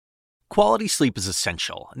Quality sleep is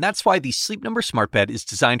essential, and that's why the Sleep Number Smart Bed is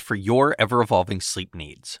designed for your ever-evolving sleep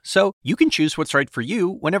needs. So you can choose what's right for you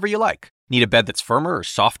whenever you like. Need a bed that's firmer or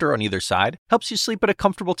softer on either side? Helps you sleep at a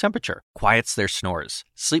comfortable temperature, quiets their snores.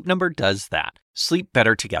 Sleep Number does that. Sleep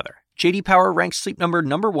better together. J.D. Power ranks Sleep Number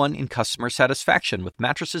 #1 in customer satisfaction with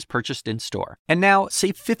mattresses purchased in-store. And now,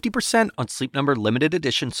 save 50% on Sleep Number limited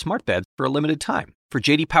edition smart beds for a limited time. For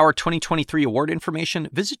J.D. Power 2023 award information,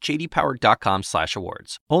 visit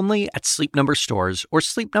jdpower.com/awards. Only at Sleep Number stores or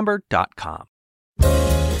sleepnumber.com.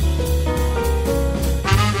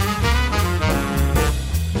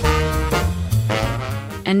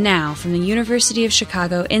 And now, from the University of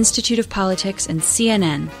Chicago Institute of Politics and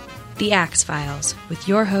CNN, The Axe Files, with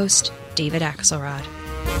your host, David Axelrod.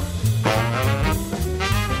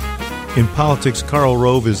 In politics, Karl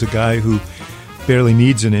Rove is a guy who barely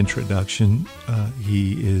needs an introduction.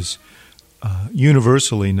 He is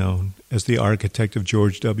universally known as the architect of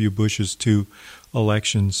George W. Bush's 2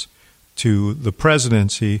 elections to the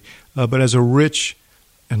presidency, but has a rich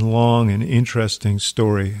and long and interesting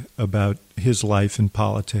story about his life in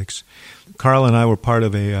politics. Karl and I were part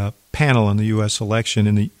of a panel on the U.S.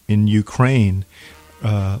 election in Ukraine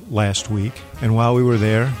last week, and while we were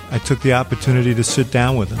there, I took the opportunity to sit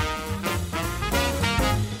down with him.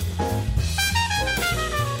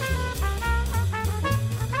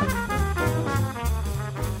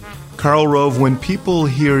 Karl Rove, when people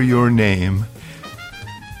hear your name,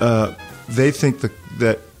 they think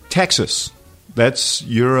that Texas,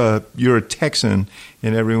 you're a Texan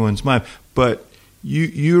in everyone's mind, but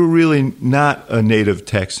you're really not a native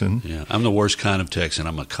Texan. Yeah, I'm the worst kind of Texan.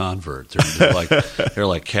 I'm a convert. They're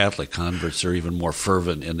like Catholic converts. They're even more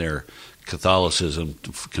fervent in their Catholicism.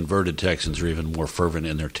 Converted Texans are even more fervent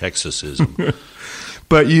in their Texasism.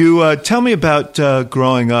 But you tell me about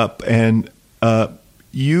growing up, and I'm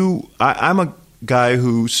a guy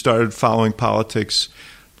who started following politics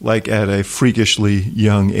like at a freakishly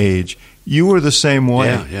young age. You were the same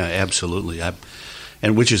way. Yeah, absolutely.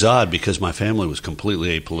 And which is odd because my family was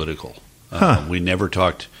completely apolitical. We never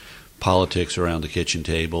talked politics around the kitchen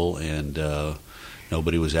table, and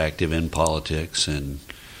nobody was active in politics, and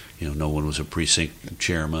no one was a precinct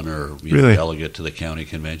chairman or really? Delegate to the county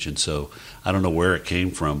convention. So I don't know where it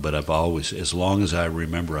came from, but I've always, as long as I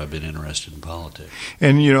remember, I've been interested in politics.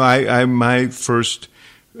 And my first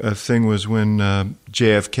thing was when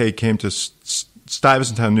JFK came to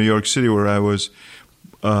Stuyvesant, New York City, where I was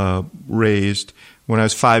raised. When I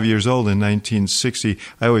was 5 years old in 1960,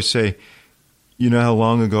 I always say, you know how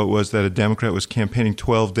long ago it was that a Democrat was campaigning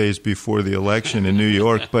 12 days before the election in New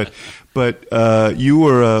York, but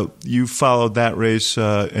you followed that race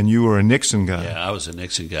and you were a Nixon guy. Yeah, I was a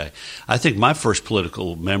Nixon guy. I think my first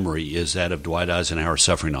political memory is that of Dwight Eisenhower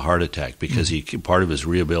suffering a heart attack because part of his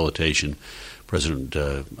rehabilitation, President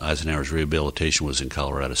Eisenhower's rehabilitation, was in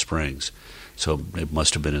Colorado Springs. So it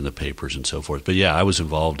must have been in the papers and so forth. But yeah, I was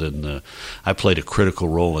involved I played a critical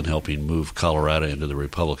role in helping move Colorado into the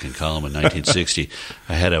Republican column in 1960.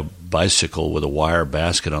 I had a bicycle with a wire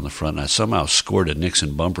basket on the front, and I somehow scored a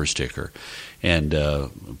Nixon bumper sticker and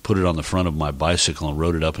put it on the front of my bicycle and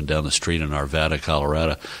rode it up and down the street in Arvada,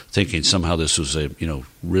 Colorado, thinking somehow this was a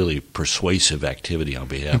really persuasive activity on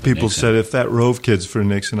behalf of Nixon. And people said, if that Rove kid's for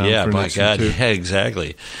Nixon, I'm for Nixon God, too. Yeah,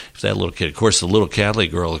 exactly. If that little kid, of course, the little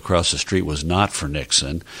Catholic girl across the street was not for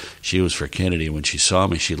Nixon. She was for Kennedy. When she saw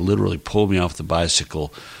me, she literally pulled me off the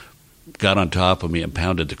bicycle, got on top of me, and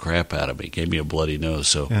pounded the crap out of me. Gave me a bloody nose.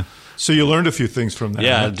 So. Yeah. So you learned a few things from that.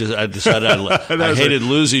 Yeah, I decided I hated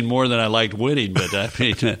losing more than I liked winning. But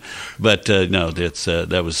no,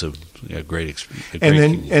 that was a great experience.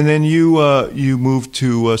 And then you moved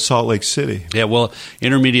to Salt Lake City. Yeah, well,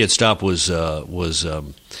 intermediate stop was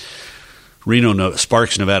Reno,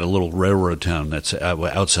 Sparks, Nevada, a little railroad town that's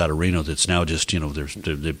outside of Reno. That's now just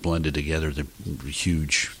they're blended together. The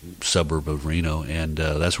huge suburb of Reno, and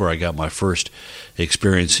that's where I got my first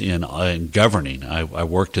experience in governing. I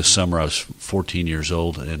worked this summer. I was 14 years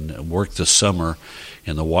old, and worked this summer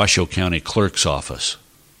in the Washoe County Clerk's office.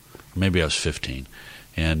 Maybe I was 15,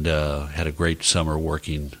 and had a great summer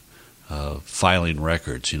working, filing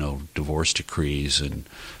records, divorce decrees and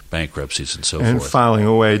bankruptcies and so forth. And filing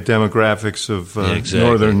away demographics of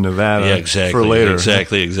northern Nevada for later.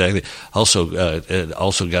 Exactly. Also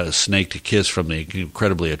got a snake to kiss from the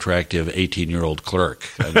incredibly attractive 18-year-old clerk.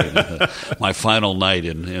 My final night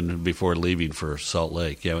before leaving for Salt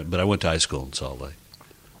Lake. Yeah, but I went to high school in Salt Lake.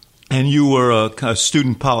 And you were a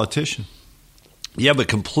student politician. Yeah, but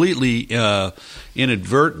completely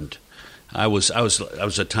inadvertent. I was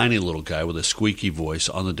a tiny little guy with a squeaky voice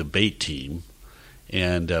on the debate team,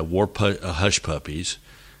 and wore hush puppies,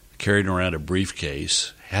 carried around a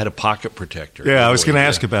briefcase, had a pocket protector. Yeah, I was going to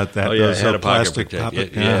ask about that. Oh, yeah, Those had a pocket plastic protector.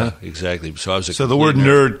 pocket. Yeah, exactly. So I was So the word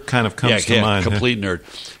nerd kind of comes to mind. Complete nerd.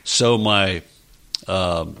 So my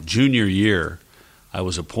junior year, I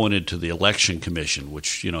was appointed to the election commission,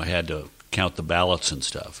 which had to count the ballots and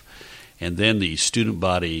stuff. And then the student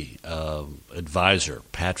body advisor,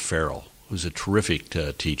 Pat Farrell, who's a terrific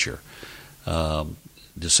teacher,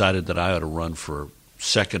 decided that I ought to run for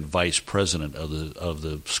second vice president of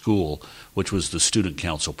the school, which was the student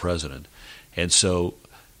council president. And so,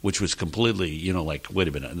 which was completely, wait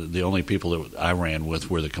a minute, the only people that I ran with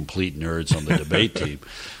were the complete nerds on the debate team.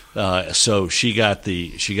 So she got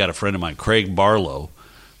a friend of mine, Craig Barlow,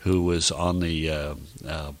 who was on the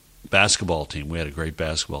basketball team. We had a great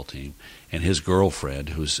basketball team, and his girlfriend,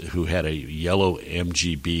 who had a yellow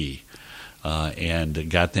MGB, and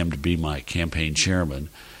got them to be my campaign chairman,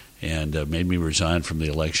 and made me resign from the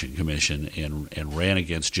election commission and ran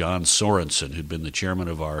against John Sorensen, who'd been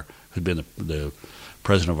the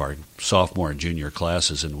president of our sophomore and junior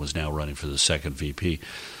classes, and was now running for the second VP.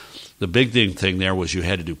 The big thing there was you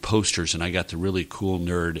had to do posters, and I got the really cool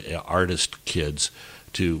nerd artist kids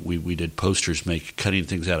we did posters, cutting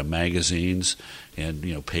things out of magazines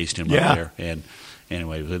and pasting them up there. And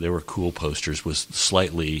anyway, they were cool posters with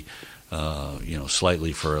slightly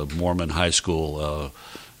for a Mormon high school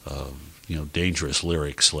dangerous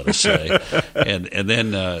lyrics, let us say. and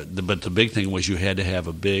then but the big thing was you had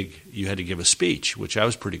to give a speech, which I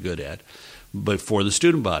was pretty good at, but for the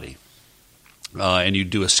student body. And you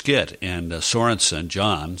do a skit, and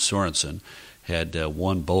John Sorensen, had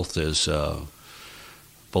won both his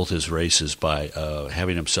races by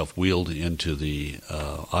having himself wheeled into the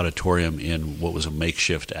auditorium in what was a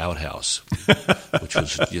makeshift outhouse, which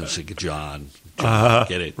was like John,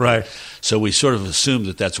 get it? Right. So we sort of assumed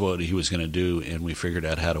that that's what he was going to do, and we figured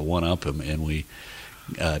out how to one-up him, and we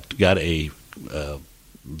got a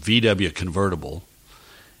VW convertible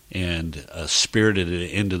and spirited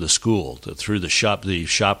it into the school. Through the shop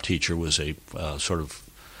teacher was a sort of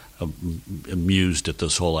amused at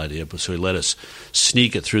this whole idea, but so he let us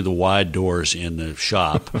sneak it through the wide doors in the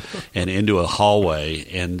shop and into a hallway.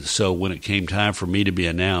 And so when it came time for me to be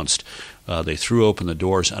announced, they threw open the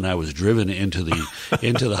doors, and I was driven into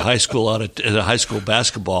the high school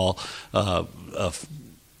basketball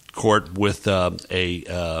court with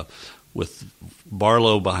with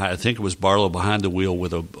Barlow behind. I think it was Barlow behind the wheel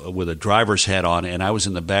with a driver's hat on, and I was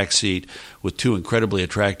in the back seat with two incredibly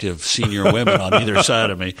attractive senior women on either side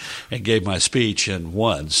of me, and gave my speech and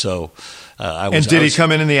won. So Did he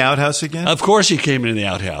come in the outhouse again? Of course, he came in the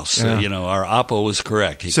outhouse. Yeah. Our oppo was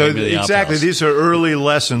correct. He came in the exactly, outhouse. These are early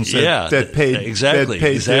lessons that paid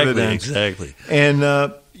dividends. Exactly.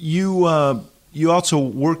 And you also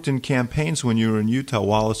worked in campaigns when you were in Utah.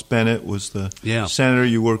 Wallace Bennett was the senator.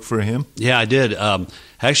 You worked for him? Yeah, I did.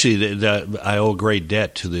 Actually, I owe a great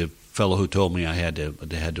debt to the fellow who told me I had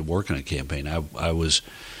to work in a campaign. I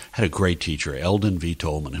had a great teacher, Eldon V.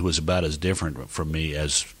 Tolman, who was about as different from me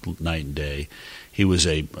as night and day. He was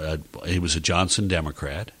a Johnson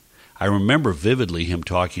Democrat. I remember vividly him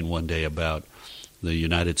talking one day about the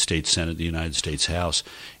United States Senate, the United States House,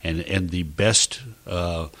 and the best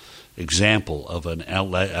example of an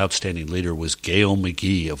outstanding leader was Gale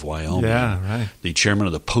McGee of Wyoming, the chairman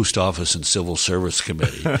of the Post Office and Civil Service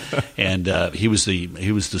Committee, and he was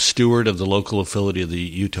the steward of the local affiliate of the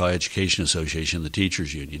Utah Education Association, the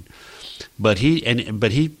teachers union. But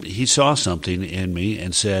he saw something in me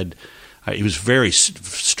and said, he was very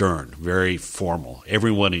stern, very formal.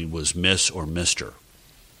 Everyone was Miss or Mr.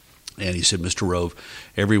 And he said, Mr. Rove,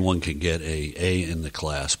 everyone can get an A in the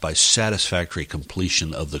class by satisfactory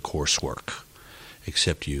completion of the coursework,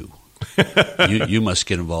 except you. You must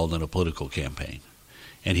get involved in a political campaign.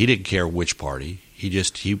 And he didn't care which party.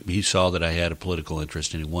 He saw that I had a political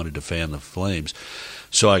interest and he wanted to fan the flames.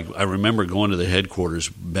 So I remember going to the headquarters.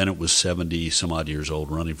 Bennett was 70-some-odd years old,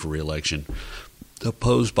 running for re-election,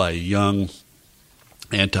 opposed by a young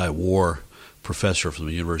anti-war professor from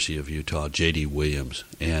the University of Utah, J.D. Williams,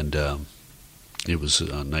 and it was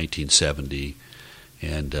 1970,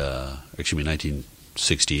 and actually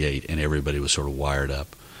 1968, and everybody was sort of wired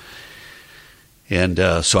up. And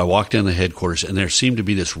so I walked in the headquarters, and there seemed to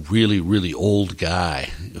be this really, really old guy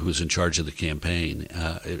who was in charge of the campaign.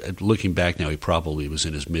 Looking back now, he probably was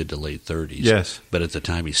in his mid to late 30s. Yes. But at the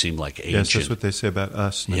time, he seemed like ancient. Yes, that's what they say about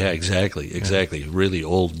us now. Yeah, exactly. Really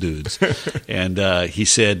old dudes. And he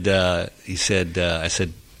said, I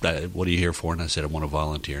said, what are you here for? And I said, I want to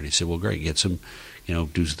volunteer. And he said, well, great, get some,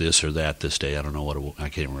 do this or that this day. I don't know I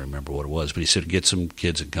can't even remember what it was. But he said, get some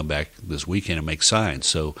kids and come back this weekend and make signs.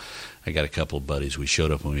 So I got a couple of buddies. We showed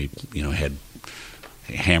up and we, had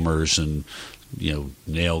hammers and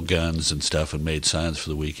nail guns and stuff and made signs for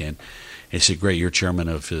the weekend. And he said, "Great, you're chairman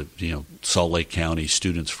of Salt Lake County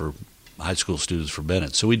high school students for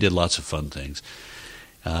Bennett." So we did lots of fun things.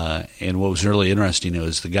 And what was really interesting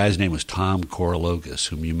is the guy's name was Tom Korologos,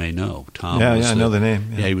 whom you may know. Tom. I know the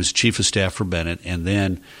name. Yeah, he was chief of staff for Bennett, and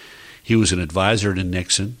then he was an advisor to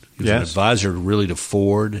Nixon. He was an advisor really to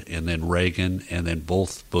Ford, and then Reagan, and then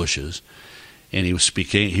both Bushes. And he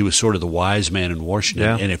was sort of the wise man in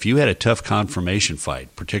Washington. Yeah. And if you had a tough confirmation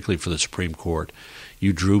fight, particularly for the Supreme Court,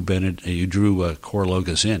 you drew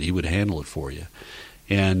Korologos in. He would handle it for you.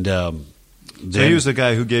 And so he was the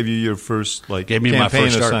guy who gave you your first gave me my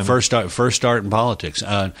first start in politics.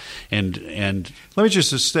 And let me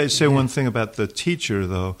just say one thing about the teacher,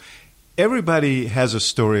 though. Everybody has a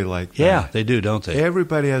story like that. Yeah, they do, don't they?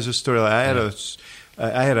 Everybody has a story. I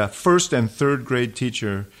had a first and third grade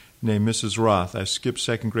teacher named Mrs. Roth. I skipped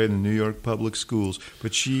second grade in the New York public schools,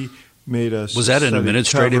 but she made us. Was that an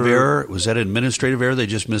administrative error? Was that an administrative error? They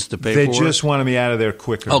just missed the paperwork? They just wanted me out of there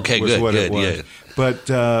quicker. Okay, was good, what good, it was.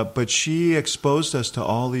 yeah. But she exposed us to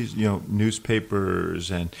all these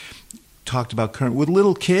newspapers and talked about current with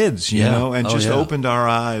little kids, and just opened our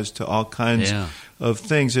eyes to all kinds of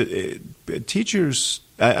things. Teachers,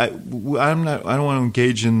 I don't want to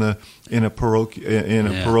engage in a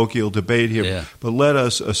parochial debate here, but let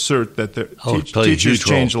us assert that teachers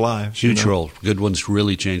change lives. Huge role. Good ones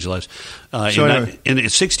really change lives. In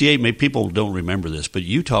 '68, people don't remember this, but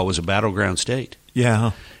Utah was a battleground state.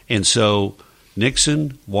 Yeah, and so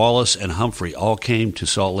Nixon, Wallace, and Humphrey all came to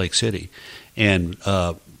Salt Lake City, and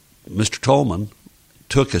Mr. Tolman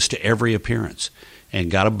took us to every appearance and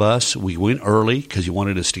got a bus. We went early because he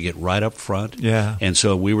wanted us to get right up front. Yeah. And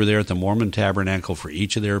so we were there at the Mormon Tabernacle for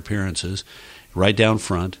each of their appearances, right down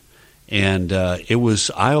front, and it was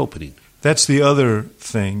eye-opening. That's the other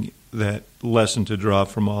thing, that lesson to draw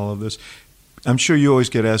from all of this. I'm sure you always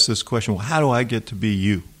get asked this question, well, how do I get to be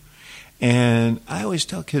you? And I always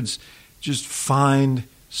tell kids, just find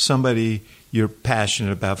somebody you're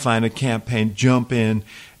passionate about, find a campaign, jump in,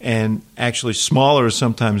 and actually smaller is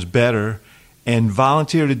sometimes better, and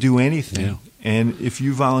volunteer to do anything. Yeah. And if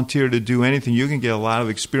you volunteer to do anything, you can get a lot of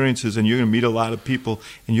experiences, and you're going to meet a lot of people,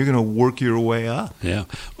 and you're going to work your way up. Yeah.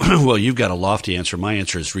 Well, you've got a lofty answer. My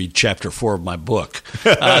answer is read chapter 4 of my book.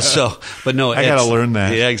 But no, I got to learn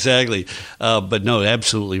that. Yeah, exactly. But no,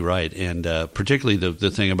 absolutely right. And particularly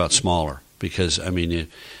the thing about smaller, because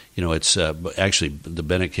it's actually the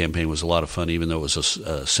Bennett campaign was a lot of fun, even though it was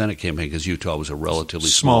a Senate campaign, because Utah was a relatively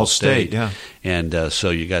small state. Yeah. And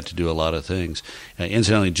so you got to do a lot of things.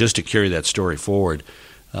 Incidentally, just to carry that story forward,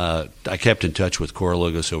 I kept in touch with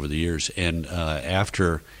Korologos over the years, and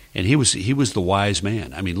he was the wise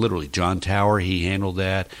man. I mean, literally, John Tower, he handled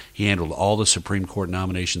that. He handled all the Supreme Court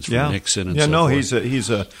nominations for Nixon and so forth.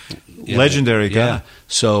 He's a legendary guy. Yeah.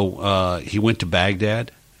 So he went to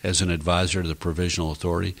Baghdad as an advisor to the Provisional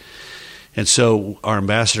Authority. And so our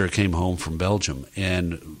ambassador came home from Belgium,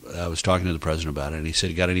 and I was talking to the president about it, and he said,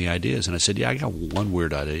 "You got any ideas?" And I said, "Yeah, I got one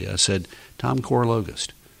weird idea." I said, "Tom Korologos.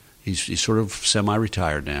 He's sort of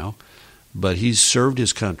semi-retired now, but he's served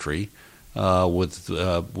his country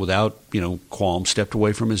without qualm, stepped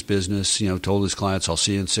away from his business, told his clients, 'I'll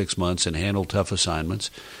see you in 6 months,' and handled tough assignments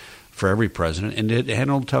for every president, and it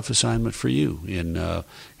handled a tough assignment for you, and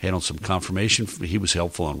handled some confirmation. He was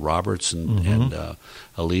helpful on Roberts and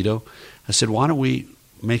Alito." I said, "Why don't we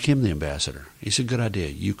make him the ambassador?" He said, "Good idea.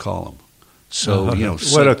 You call him." So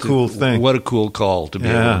what a cool thing! What a cool call to be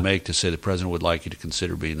able to make, to say the president would like you to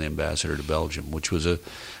consider being the ambassador to Belgium, which was a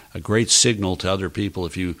great signal to other people.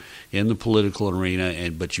 If you in the political arena,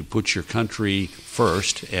 but you put your country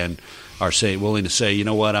first and are willing to say, you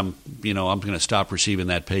know what, I'm going to stop receiving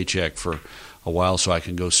that paycheck for a while so I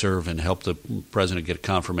can go serve and help the president get a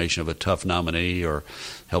confirmation of a tough nominee, or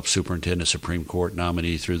help superintend a Supreme Court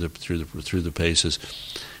nominee through the paces.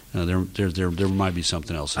 There might be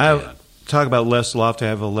something else. Talk about less lofty. I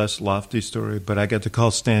have a less lofty story, but I got to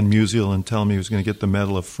call Stan Musial and tell him he was going to get the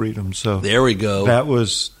Medal of Freedom. So there we go. That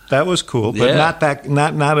was cool, but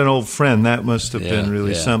not an old friend. That must have been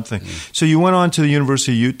really something. Yeah. So you went on to the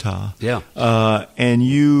University of Utah, and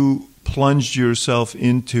you plunged yourself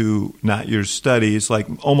into not your studies. Like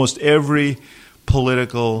almost every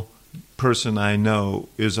political person I know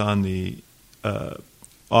is on the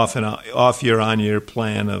off year on year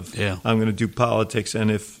plan of I'm going to do politics,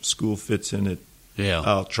 and if school fits in it,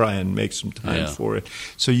 I'll try and make some time for it.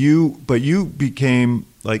 So you became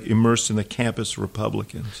like immersed in the campus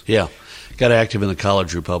Republicans. Yeah, got active in the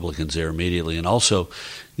college Republicans there immediately, and also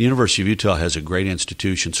the University of Utah has a great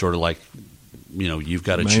institution, sort of like you've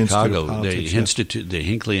got at My Chicago Institute the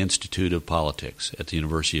Hinckley Institute of Politics at the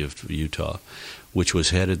University of Utah, which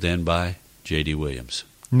was headed then by J.D. Williams.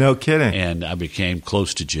 No kidding. And I became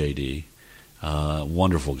close to J.D.,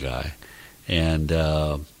 wonderful guy, and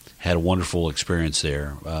had a wonderful experience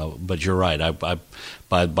there. But you're right.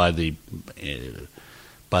 By the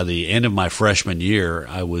end of my freshman year,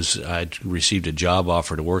 I received a job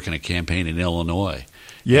offer to work in a campaign in Illinois.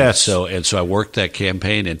 Yes. And so I worked that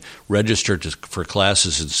campaign and registered for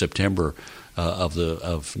classes in September of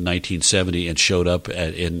 1970 and showed up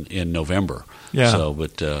in November. Yeah. So,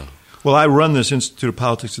 but. Well, I run this Institute of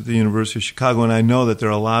Politics at the University of Chicago, and I know that there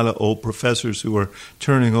are a lot of old professors who are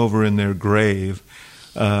turning over in their grave,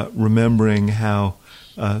 remembering how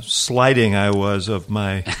slighting I was of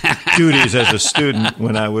my duties as a student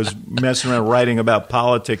when I was messing around writing about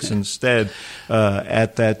politics instead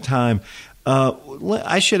at that time.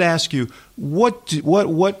 I should ask you,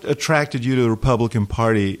 what attracted you to the Republican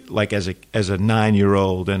Party, like as a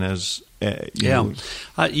 9-year-old and as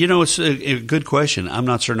it's a good question. I'm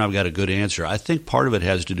not certain I've got a good answer. I think part of it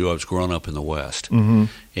has to do I was growing up in the West. Mm-hmm.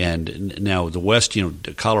 And now the West,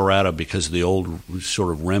 Colorado, because of the old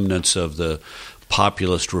sort of remnants of the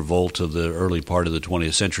populist revolt of the early part of the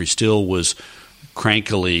 20th century, still was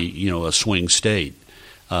crankily, a swing state.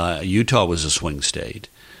 Utah was a swing state.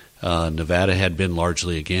 Nevada had been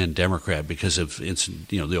largely, again, Democrat because of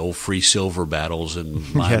the old free silver battles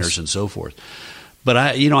and miners Yes. and so forth. But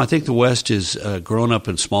I think the West is growing up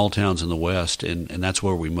in small towns in the West, and that's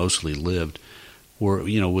where we mostly lived. Where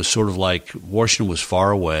was sort of like Washington was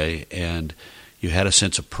far away, and you had a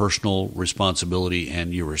sense of personal responsibility,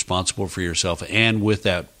 and you're responsible for yourself, and with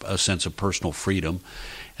that a sense of personal freedom.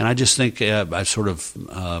 And I just think I sort of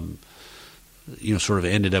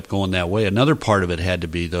ended up going that way. Another part of it had to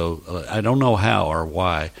be, though, I don't know how or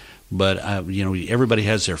why, but everybody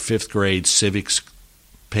has their 5th grade civics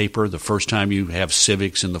paper the first time you have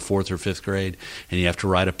civics in the 4th or 5th grade, and you have to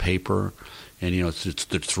write a paper, and it's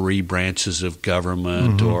the 3 branches of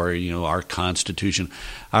government, mm-hmm. or our Constitution.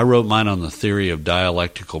 I wrote mine on the theory of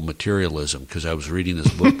dialectical materialism because I was reading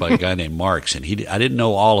this book by a guy named Marx, and I didn't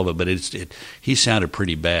know all of it, but he sounded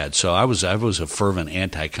pretty bad. So I was a fervent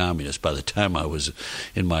anti-communist by the time I was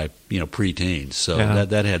in my preteens. So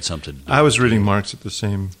that had something to do. I was reading Marx at the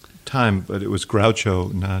same time, but it was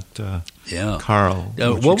Groucho, not Karl.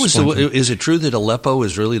 What was is it true that Aleppo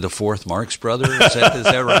is really the 4th Marx brother? Is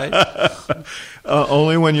that right?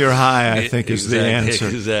 Only when you're high, I think, is the answer.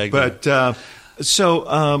 Exactly. But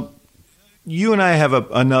so you and I have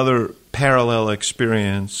another parallel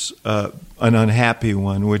experience, an unhappy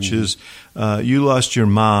one, which is you lost your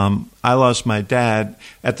mom. I lost my dad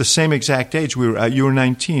at the same exact age. You were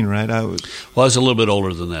 19, right? I was a little bit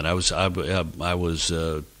older than that. I was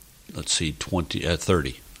 30.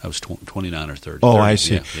 I was 29 or 30. Oh, 30. I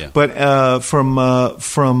see. Yeah. But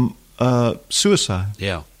from suicide.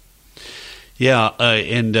 Yeah.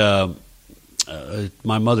 And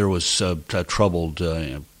my mother was a troubled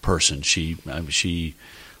person. She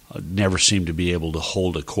never seemed to be able to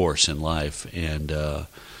hold a course in life, and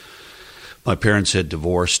my parents had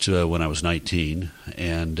divorced when I was 19,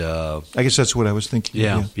 and I guess that's what I was thinking.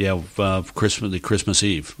 Christmas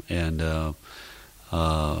Eve, and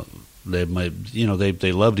they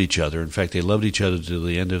loved each other. In fact, they loved each other to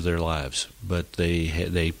the end of their lives. But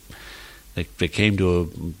they came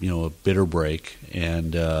to a bitter break,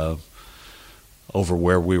 and over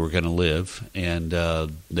where we were going to live, and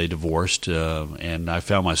they divorced, and I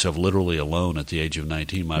found myself literally alone at the age of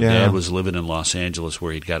 19. My dad was living in Los Angeles,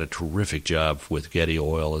 where he'd got a terrific job with Getty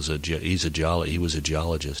Oil he was a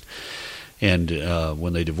geologist. And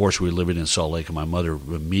when they divorced, we were living in Salt Lake, and my mother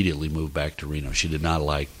immediately moved back to Reno. She did not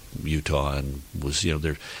like Utah, and was there.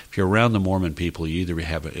 If you're around the Mormon people, you either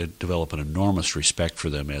develop an enormous respect for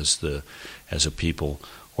them as a people,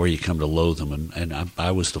 or you come to loathe them. And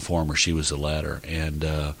I was the former, she was the latter. And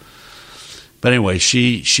but anyway,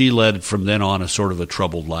 she led from then on a sort of a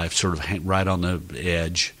troubled life, sort of right on the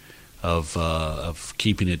edge of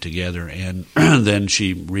keeping it together, and then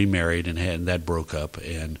she remarried, and that broke up,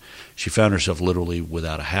 and she found herself literally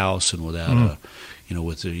without a house and without she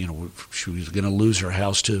was going to lose her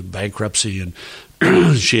house to bankruptcy, and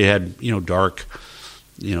she had dark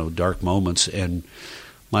moments, and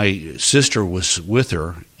my sister was with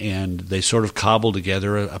her, and they sort of cobbled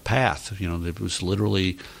together a path. It was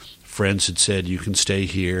literally. Friends had said, you can stay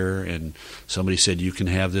here, and somebody said, you can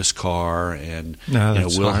have this car, and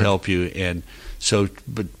we'll help you. And so,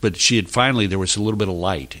 but she had finally, there was a little bit of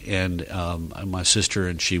light, and my sister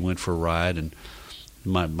and she went for a ride, and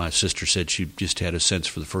my sister said she just had a sense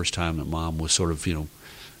for the first time that Mom was sort of,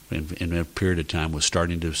 in a period of time, was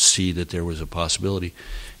starting to see that there was a possibility.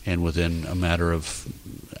 And within a matter of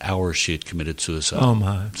hours, she had committed suicide. Oh,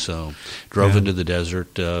 my. So drove into the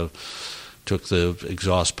desert, took the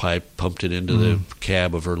exhaust pipe, pumped it into the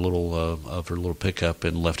cab of her little pickup,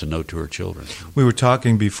 and left a note to her children. We were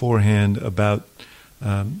talking beforehand about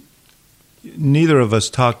neither of us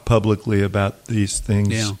talked publicly about these things.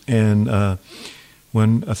 Yeah. And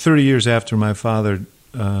when 30 years after my father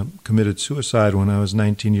committed suicide when I was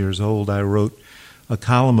 19 years old, I wrote a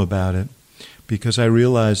column about it because I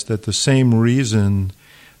realized that the same reason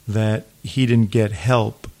that he didn't get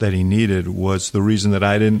help that he needed was the reason that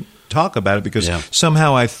I didn't talk about it, because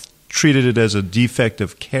somehow I treated it as a defect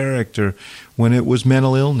of character when it was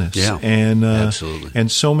mental illness. Yeah, and absolutely. And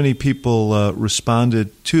so many people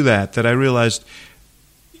responded to that I realized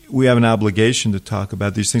we have an obligation to talk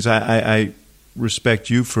about these things. I respect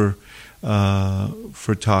you for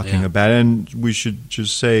talking about it, and we should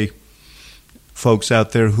just say, folks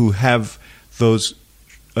out there who have those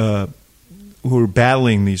who are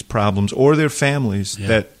battling these problems or their families,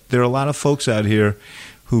 that there are a lot of folks out here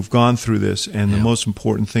who've gone through this, and the most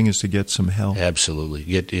important thing is to get some help. Absolutely,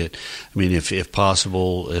 get it. I mean, if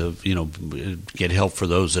possible, get help for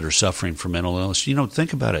those that are suffering from mental illness.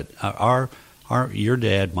 Think about it. Your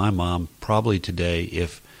dad, my mom, probably today,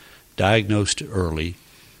 if diagnosed early,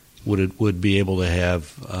 would be able to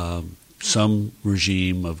have some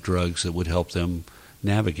regime of drugs that would help them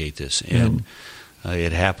navigate this. And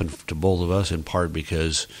it happened to both of us in part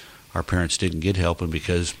because our parents didn't get help and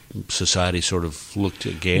because society sort of looked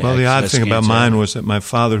at Well, the odd thing about mine was that my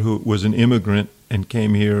father, who was an immigrant and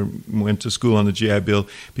came here, went to school on the GI Bill,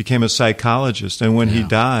 became a psychologist. And when he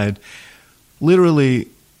died, literally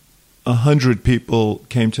 100 people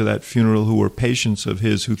came to that funeral who were patients of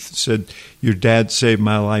his who said, your dad saved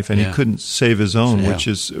my life, and he couldn't save his own, which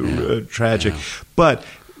is tragic. But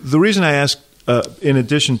the reason I asked, in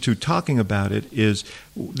addition to talking about it, is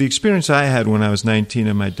the experience I had when I was 19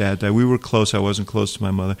 and my dad died. We were close. I wasn't close to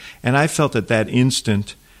my mother. And I felt at that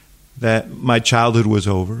instant that my childhood was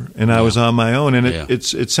over and I was on my own. And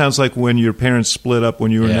it sounds like when your parents split up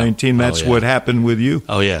when you were 19, that's what happened with you.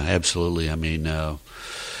 Oh, yeah, absolutely. I mean, I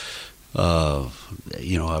was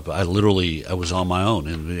on my own.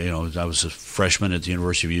 And, I was a freshman at the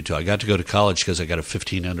University of Utah. I got to go to college because I got a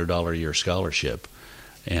 $1,500 a year scholarship.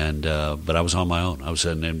 And but I was on my own. I was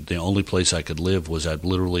in the only place I could live was I'd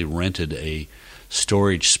literally rented a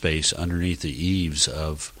storage space underneath the eaves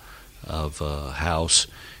of a house,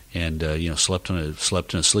 and slept in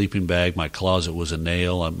a sleeping bag. My closet was a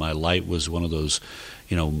nail. My light was one of those,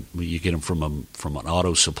 you get them from an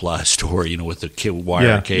auto supply store, with the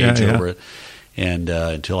wire cage over it. And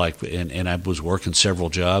until I was working several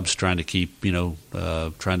jobs trying to keep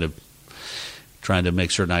trying to make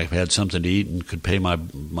certain I had something to eat and could pay my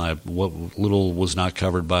what little was not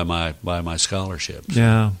covered by my scholarship.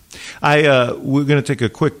 Yeah, we're going to take a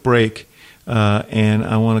quick break, and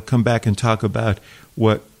I want to come back and talk about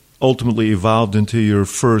what ultimately evolved into your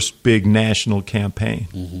first big national campaign.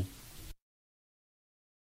 Mm-hmm.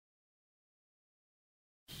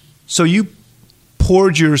 So you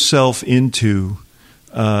poured yourself into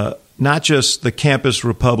not just the campus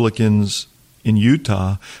Republicans in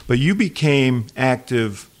Utah, but you became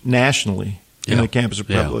active nationally in the campus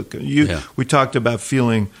Republican. We talked about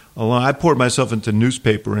feeling alone. I poured myself into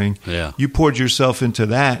newspapering. Yeah. You poured yourself into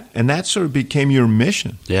that, and that sort of became your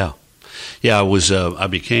mission. Yeah. Yeah, I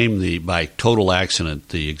became by total accident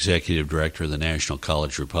the executive director of the National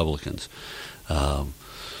College Republicans.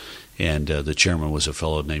 And the chairman was a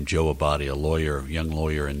fellow named Joe Abadi, a young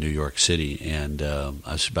lawyer in New York City. And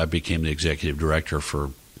I became the executive director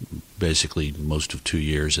for basically most of 2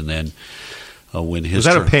 years. And then when his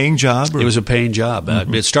was that a paying job? It was a paying job.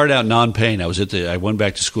 It started out non-paying. I went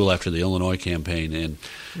back to school after the Illinois campaign. And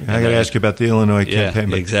I got to ask you about the Illinois campaign.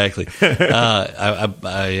 Yeah, exactly.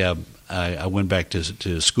 I went back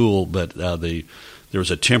to school, but there was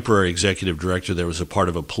a temporary executive director. There was a part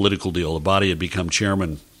of a political deal. Abadi had become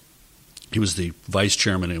chairman. He was the vice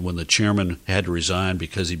chairman, and when the chairman had to resign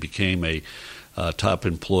because he became a top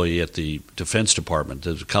employee at the Defense Department,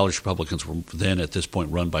 the college Republicans were then at this point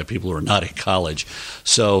run by people who were not in college.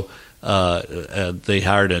 So they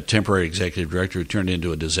hired a temporary executive director who turned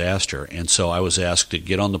into a disaster. And so I was asked to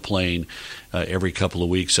get on the plane every couple of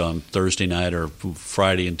weeks on Thursday night or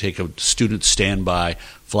Friday and take a student standby,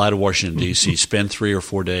 fly to Washington, D.C., spend 3 or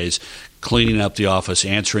 4 days cleaning up the office,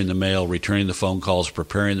 answering the mail, returning the phone calls,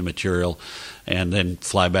 preparing the material, and then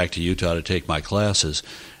fly back to Utah to take my classes.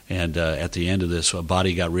 And at the end of this,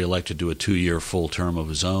 Abadi got reelected to a 2-year full term of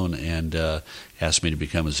his own and asked me to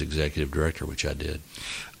become his executive director, which I did.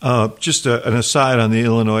 Just an aside on the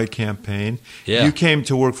Illinois campaign. Yeah. You came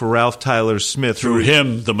to work for Ralph Tyler Smith. Through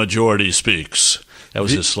him, the majority speaks. That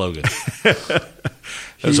was his slogan.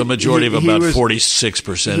 There's a majority of about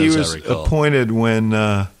 46%, as I recall. He was appointed when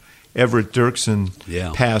Everett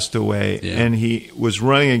Dirksen passed away, and he was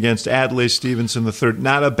running against Adlai Stevenson III.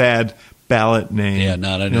 Not a bad ballot name. Yeah,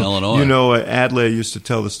 not in Illinois. You know, Adlai used to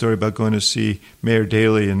tell the story about going to see Mayor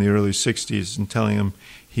Daley in the early 60s and telling him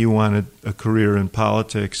he wanted a career in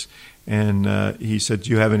politics. And he said,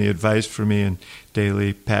 "Do you have any advice for me?" And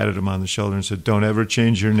Daley patted him on the shoulder and said, "Don't ever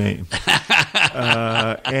change your name."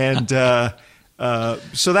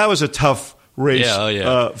 So that was a tough race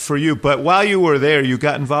for you. But while you were there, you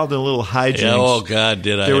got involved in a little hijinks. Yeah, oh, God,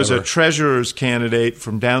 did I There was ever. a treasurer's candidate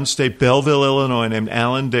from downstate Belleville, Illinois, named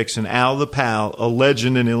Alan Dixon, Al the Pal, a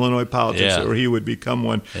legend in Illinois politics, or he would become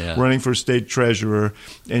one, running for state treasurer.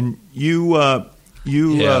 And you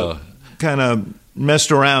kind of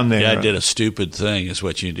messed around there. Yeah, I did a stupid thing, is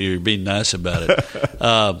what you do. You're being nice about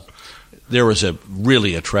it. There was a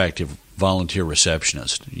really attractive volunteer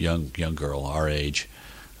receptionist, young girl, our age,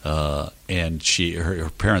 and her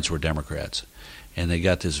parents were Democrats, and they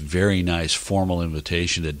got this very nice formal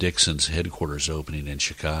invitation to Dixon's headquarters opening in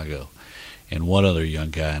Chicago. And one other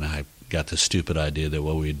young guy and I got the stupid idea that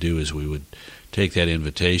what we'd do is we would take that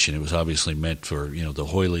invitation. It was obviously meant for the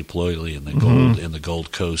hoily-ploily and the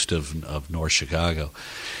Gold Coast of North Chicago,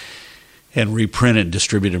 and reprint it and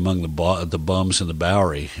distribute it among the bums in the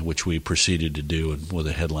Bowery, which we proceeded to do, and with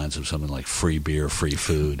the headlines of something like "free beer, free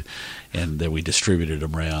food," and then we distributed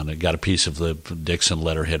them around. And got a piece of the Dixon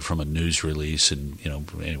letterhead from a news release, and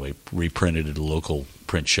anyway, reprinted it at a local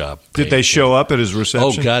print shop. Did they show up at his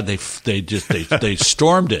reception? Oh God, they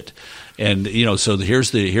stormed it. And so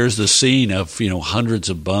here's the scene of hundreds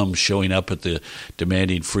of bums showing up at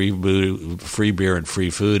demanding free beer and free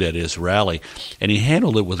food at his rally, and he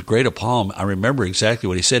handled it with great aplomb. I remember exactly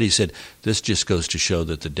what he said. He said, "This just goes to show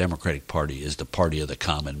that the Democratic Party is the party of the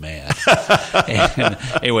common man." And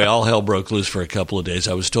anyway, all hell broke loose for a couple of days.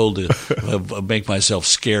 I was told to make myself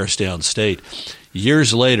scarce downstate.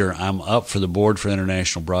 Years later, I'm up for the Board for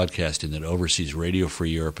International Broadcasting that oversees Radio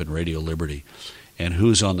Free Europe and Radio Liberty. And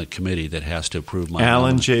who's on the committee that has to approve my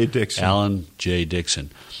Alan J. Dixon. Alan J.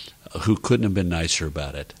 Dixon, who couldn't have been nicer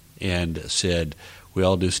about it, and said, "We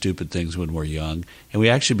all do stupid things when we're young." And we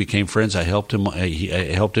actually became friends. I helped him. I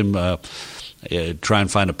helped him try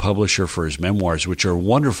and find a publisher for his memoirs, which are a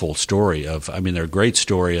wonderful story of. They're a great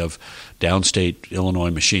story of downstate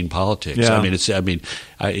Illinois machine politics. Yeah. When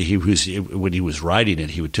he was writing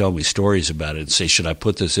it, he would tell me stories about it and say, "Should I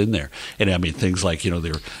put this in there?" And things like there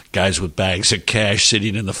were guys with bags of cash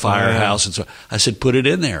sitting in the firehouse, and so I said, "Put it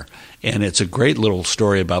in there." And it's a great little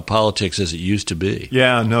story about politics as it used to be.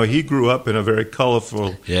 Yeah, no, he grew up in a very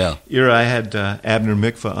colorful era. I had Abner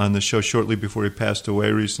Mikva on the show shortly before he passed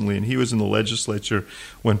away recently, and he was in the legislature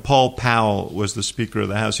when Paul Powell was the Speaker of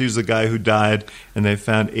the House. He was the guy who died, and they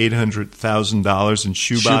found $800,000 in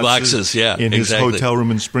shoeboxes in his hotel room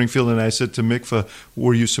in Springfield. And I said to Mikva,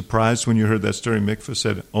 "Were you surprised when you heard that story?" Mikva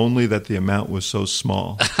said, "Only that the amount was so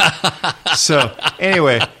small." So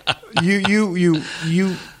anyway, you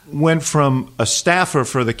went from a staffer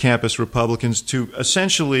for the campus Republicans to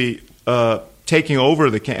essentially taking over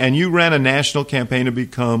and you ran a national campaign to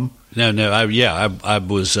become.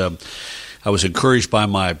 I was encouraged by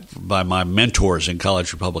my mentors in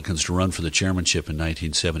college Republicans to run for the chairmanship in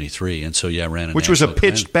 1973, and so I ran a which was a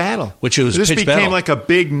pitched battle. This became like a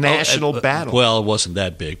big national battle. Well, it wasn't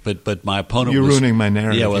that big, but my opponent. You're ruining my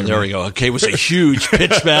narrative. Yeah, well, there we go. Okay, it was a huge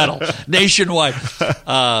pitched battle nationwide.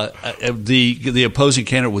 The opposing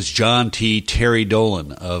candidate was John T. Terry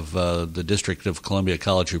Dolan of the District of Columbia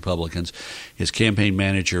College Republicans. His campaign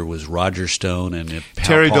manager was Roger Stone, and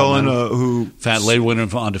Terry Dolan, who later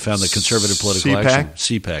went on to found the Conservative Political Action,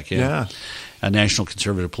 CPAC, a National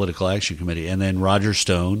Conservative Political Action Committee, and then Roger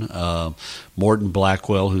Stone, Morton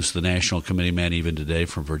Blackwell, who's the national committee man even today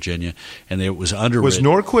from Virginia, and it was underwritten.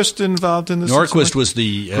 Was Norquist involved in this? Norquist was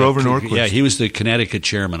the Grover Norquist. Yeah, he was the Connecticut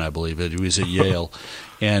chairman, I believe. He was at Yale,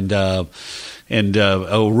 and a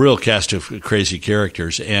real cast of crazy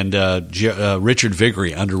characters. And Richard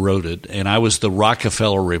Viguerie underwrote it, and I was the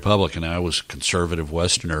Rockefeller Republican. I was a conservative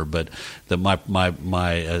Westerner, but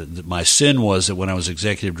my sin was that when I was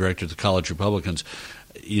executive director of the College Republicans,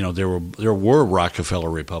 there were Rockefeller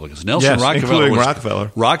Republicans.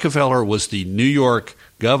 Rockefeller was the New York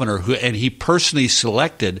governor, and he personally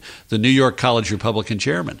selected the New York College Republican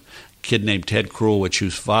chairman. kid named Ted Krulwich,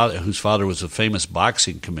 whose father was a famous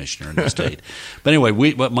boxing commissioner in the state. But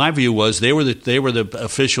anyway, but my view was they were the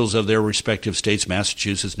officials of their respective states,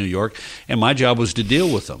 Massachusetts, New York, and my job was to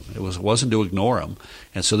deal with them. It wasn't to ignore them.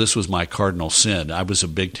 And so this was my cardinal sin. I was a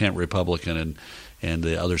big tent Republican, and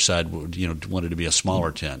the other side, wanted to be a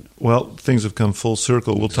smaller tent. Well, things have come full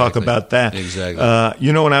circle. We'll talk about that.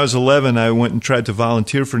 Exactly. When I was 11, I went and tried to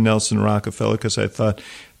volunteer for Nelson Rockefeller because I thought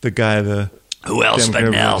who else but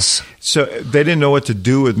Nels? So they didn't know what to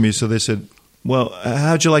do with me, so they said, well,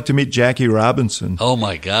 how'd you like to meet Jackie Robinson? Oh,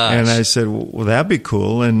 my gosh. And I said, well, that'd be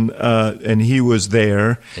cool. And he was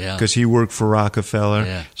there because he worked for Rockefeller.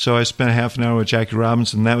 Yeah. So I spent half an hour with Jackie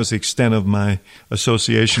Robinson. That was the extent of my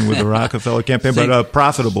association with the Rockefeller campaign, but a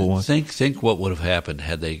profitable one. Think what would have happened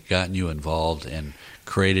had they gotten you involved and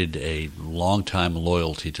created a long-time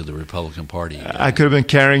loyalty to the Republican Party. I could have been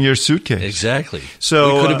carrying your suitcase. Exactly.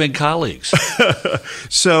 So we could have been colleagues.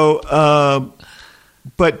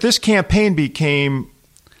 But this campaign became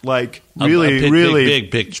like a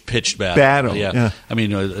big pitched battle. Yeah. I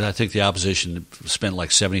mean, I think the opposition spent like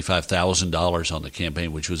 $75,000 on the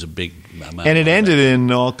campaign, which was a big amount. And it ended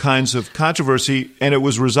in all kinds of controversy, and it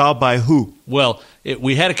was resolved by who? Well,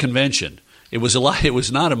 we had a convention. It was a lot. It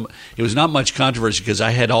was not much controversy because I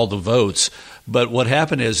had all the votes. But what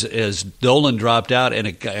happened is Dolan dropped out, and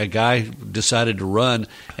a guy decided to run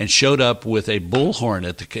and showed up with a bullhorn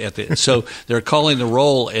at the. So they're calling the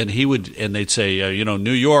roll, and they'd say,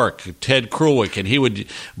 New York, Ted Krulwich, and he would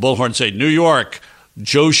bullhorn say, New York,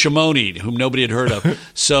 Joe Shimoni, whom nobody had heard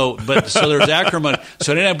of. So there was acrimony.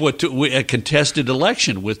 So it ended up with a contested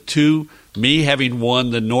election with me having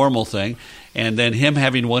won the normal thing, and then him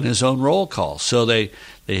having won his own roll call. So they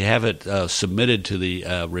have it submitted to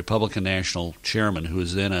the Republican National Chairman, who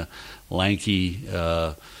is then a lanky,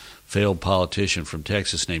 failed politician from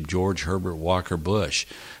Texas named George Herbert Walker Bush,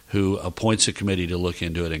 who appoints a committee to look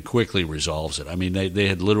into it and quickly resolves it. I mean, they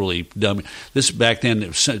had literally done this back then.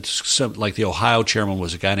 Like the Ohio chairman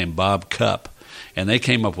was a guy named Bob Cupp, and they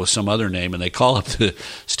came up with some other name, and they call up the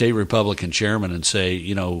state Republican chairman and say,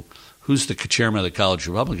 who's the chairman of the college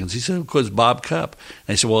Republicans? He said, of course, Bob Cupp. And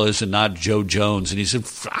they said, well, is it not Joe Jones? And he said,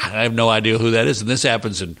 I have no idea who that is. And this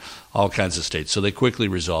happens in all kinds of states. So they quickly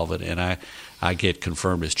resolve it, and I get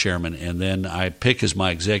confirmed as chairman. And then I pick as my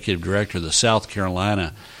executive director the South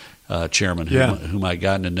Carolina chairman, whom I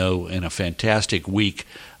gotten to know in a fantastic week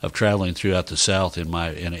of traveling throughout the South in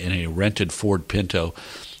a rented Ford Pinto,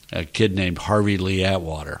 a kid named Harvey Lee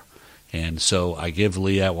Atwater. And so I give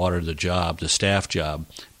Lee Atwater the staff job,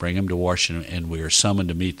 bring him to Washington, and we are summoned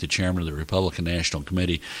to meet the chairman of the Republican National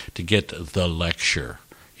Committee to get the lecture.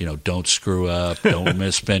 Don't screw up, don't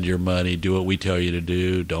misspend your money, do what we tell you to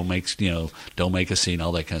do, don't make a scene,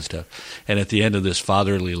 all that kind of stuff. And at the end of this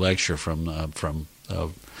fatherly lecture from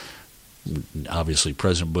obviously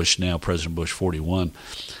President Bush now, President Bush 41,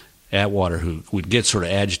 Atwater, who would get sort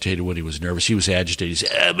of agitated when he was nervous. He was agitated. He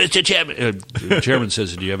said, Mr. Chairman, the chairman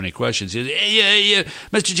says, do you have any questions? He says, yeah,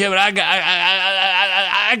 Mr. Chairman,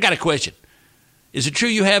 I got a question. Is it true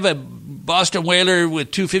you have a Boston whaler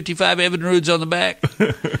with 255 Evinrudes on the back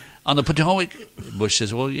on the Potomac? Bush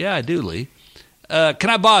says, well, yeah, I do, Lee. Can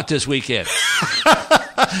I borrow it this weekend?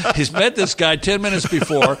 He's met this guy 10 minutes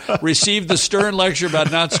before, received the stern lecture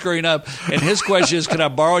about not screwing up, and his question is, can I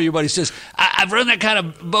borrow you? But he says, I've run that kind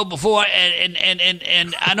of boat before, and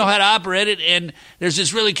I know how to operate it, and there's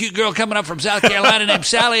this really cute girl coming up from South Carolina named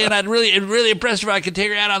Sally, and I'd really impressed her if I could take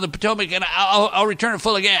her out on the Potomac, and I'll return it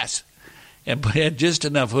full of gas. And had just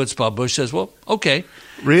enough chutzpah. Bush says, well, okay.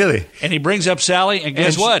 Really? And he brings up Sally, and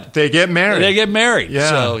guess what? They get married. Yeah.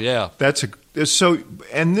 So, yeah.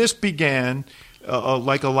 And this began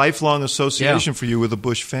like a lifelong association for you with the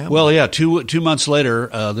Bush family. Well, yeah. 2 months later,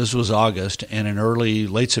 this was August, and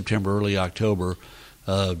in late September, early October,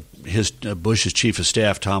 Bush's chief of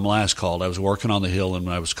staff, Tom Lass, called. I was working on the Hill, and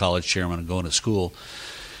I was college chairman and going to school.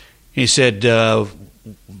 He said,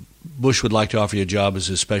 Bush would like to offer you a job as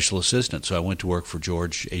his special assistant. So I went to work for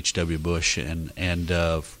George H.W. Bush, and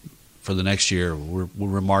for the next year,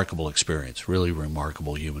 remarkable experience, really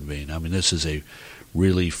remarkable human being. I mean, this is a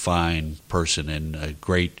really fine person and a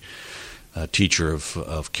great teacher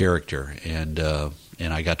of character, and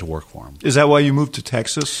I got to work for him. Is that why you moved to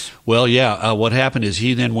Texas? Well, yeah. What happened is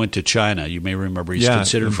he then went to China. You may remember he's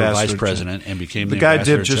considered for vice president and became the guy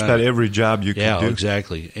ambassador did just to China. about every job you could do. Yeah,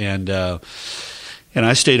 exactly. And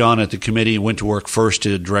I stayed on at the committee and went to work first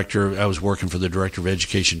to director. I was working for the director of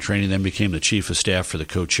education training, then became the chief of staff for the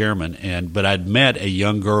co-chairman. But I'd met a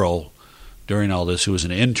young girl during all this who was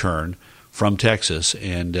an intern from Texas,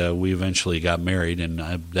 and we eventually got married, and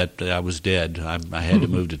I was dead. I had to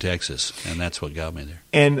move to Texas, and that's what got me there.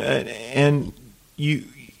 And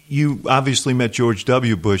you obviously met George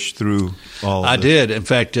W. Bush through all of I this. did. In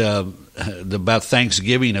fact, about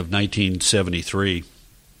Thanksgiving of 1973,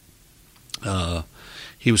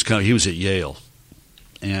 he was at Yale,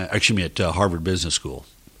 and actually at Harvard Business School.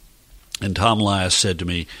 And Tom Lass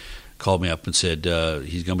called me up and said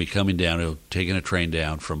he's going to be coming down. He'll taking a train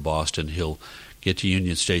down from Boston. He'll get to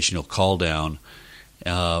Union Station. He'll call down.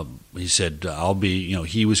 He said I'll be.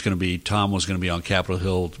 Tom was going to be on Capitol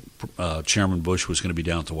Hill. Chairman Bush was going to be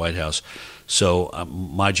down at the White House. So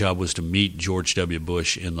my job was to meet George W.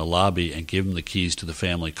 Bush in the lobby and give him the keys to the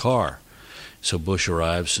family car. So Bush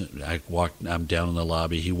arrives. I'm down in the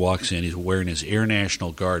lobby. He walks in. He's wearing his Air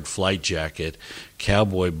National Guard flight jacket,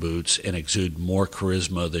 cowboy boots, and exude more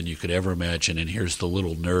charisma than you could ever imagine. And here's the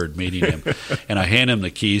little nerd meeting him. And I hand him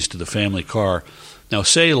the keys to the family car. Now,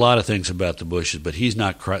 say a lot of things about the Bushes, but he's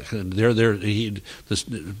not.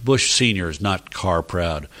 Bush Senior is not car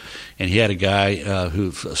proud, and he had a guy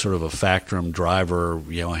who sort of a factorum driver,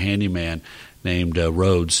 a handyman named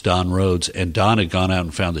Don Rhodes, and Don had gone out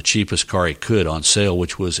and found the cheapest car he could on sale,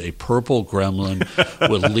 which was a purple Gremlin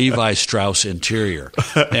with Levi Strauss interior.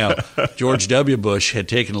 Now, George W. Bush had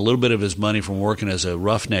taken a little bit of his money from working as a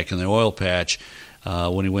roughneck in the oil patch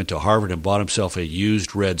when he went to Harvard and bought himself a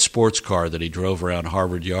used red sports car that he drove around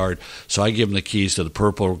Harvard Yard. So I give him the keys to the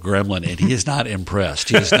purple Gremlin, and he is not impressed.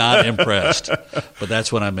 He is not impressed. But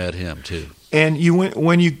that's when I met him, too. And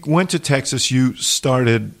when you went to Texas, you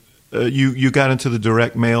started you got into the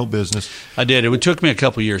direct mail business. I did. It took me a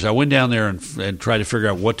couple of years. I went down there and tried to figure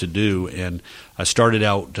out what to do, and I started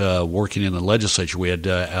out working in the legislature. We had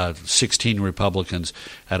 16 Republicans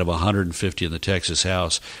out of 150 in the Texas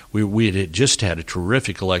House. We had just had a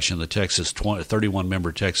terrific election in the Texas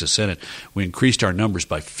 31-member Texas Senate. We increased our numbers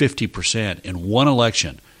by 50% in one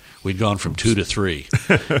election. We'd gone from 2 to 3.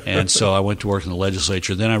 And so I went to work in the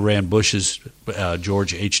legislature. Then I ran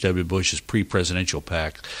George H.W. Bush's pre-presidential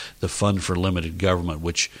PAC, the Fund for Limited Government,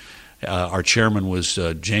 which our chairman was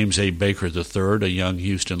James A. Baker III, a young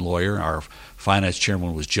Houston lawyer. Our finance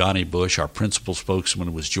chairman was Johnny Bush. Our principal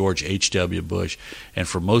spokesman was George H.W. Bush. And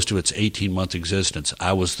for most of its 18-month existence,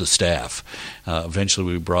 I was the staff.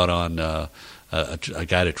 Eventually we brought on a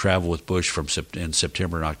guy to travel with Bush in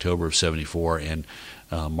September and October of 74, and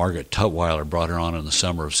Margaret Tutwiler brought her on in the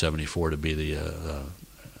summer of 74 to be the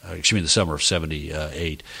summer of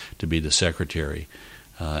 78 to be the secretary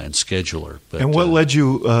and scheduler. But, and what led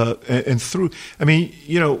you and through? I mean,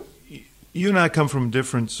 you and I come from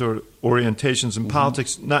different sort of orientations in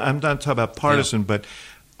politics. I'm not talking about partisan, but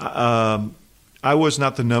I was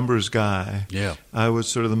not the numbers guy. Yeah, I was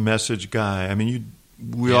sort of the message guy. I mean,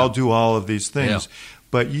 we all do all of these things,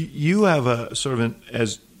 but you have a sort of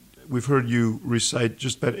as we've heard you recite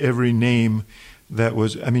just about every name that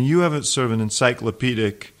was. I mean, you have a sort of an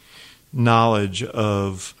encyclopedic knowledge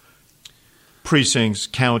of precincts,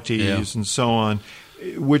 counties, and so on,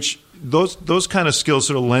 which those kind of skills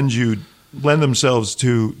sort of lend themselves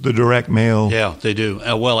to the direct mail. Yeah, they do.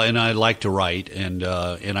 Well, and I like to write, and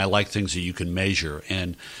I like things that you can measure.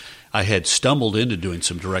 And I had stumbled into doing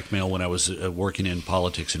some direct mail when I was working in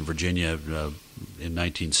politics in Virginia in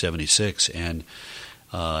 1976, and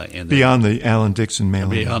beyond the Alan Dixon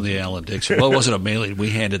mailing. Beyond the Alan Dixon. Well, it wasn't a mailing. We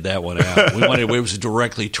handed that one out. It was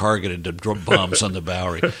directly targeted to bums on the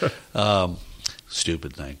Bowery.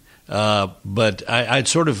 Stupid thing. But I'd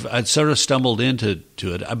sort of stumbled into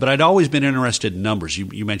it. But I'd always been interested in numbers.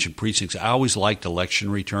 You mentioned precincts. I always liked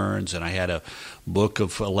election returns, and I had a book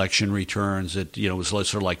of election returns that was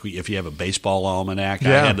sort of like if you have a baseball almanac.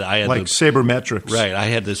 Yeah, I had like sabermetrics. Right. I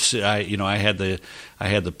had this. I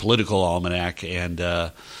had the political almanac,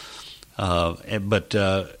 I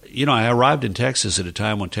arrived in Texas at a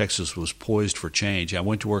time when Texas was poised for change. I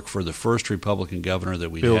went to work for the first Republican governor that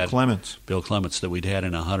we'd had. Bill Clements, that we'd had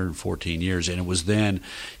in 114 years. And it was then,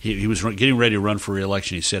 he was getting ready to run for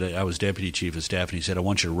re-election. He said, I was deputy chief of staff, and he said, I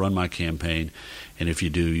want you to run my campaign, and if you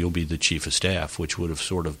do, you'll be the chief of staff, which would have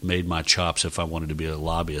sort of made my chops if I wanted to be a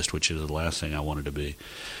lobbyist, which is the last thing I wanted to be.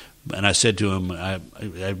 And I said to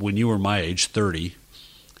him, when you were my age, 30,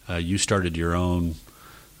 you started your own,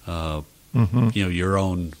 your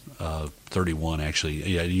own 31 actually.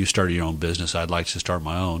 Yeah, you started your own business. I'd like to start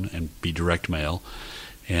my own and be direct mail,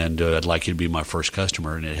 and I'd like you to be my first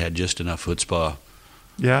customer. And it had just enough chutzpah,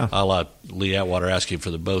 a la Lee Atwater asking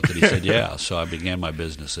for the boat, that he said, yeah. So I began my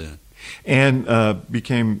business then. And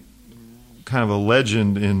became kind of a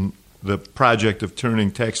legend in the project of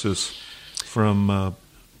turning Texas from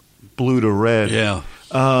blue to red. Yeah.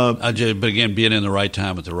 But again, being in the right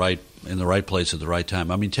time at the right in the right place at the right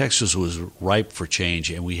time. I mean, Texas was ripe for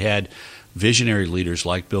change, and we had visionary leaders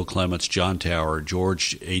like Bill Clements, John Tower,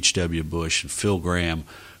 George H.W. Bush, and Phil Graham,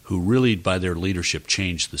 who really, by their leadership,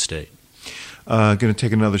 changed the state. Going to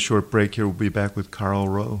take another short break here. We'll be back with Karl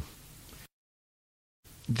Rove.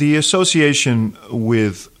 The association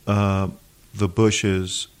with the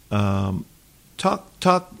Bushes, talk.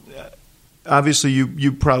 Obviously,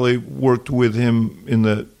 you probably worked with him in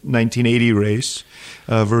the 1980 race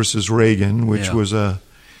versus Reagan, which was a.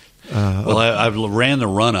 Well, I ran the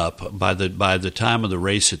run-up. By the time of the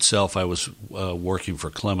race itself, I was working for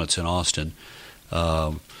Clements in Austin.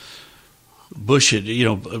 Bush had,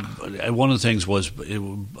 one of the things was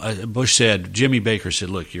Bush said, Jimmy Baker said,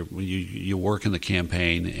 "Look, you work in the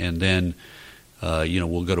campaign, and then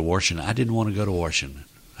we'll go to Washington." I didn't want to go to Washington.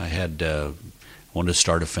 I wanted to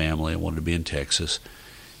start a family. I wanted to be in Texas,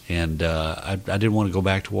 and I didn't want to go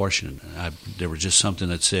back to Washington. There was just something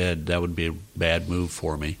that said that would be a bad move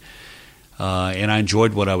for me, and I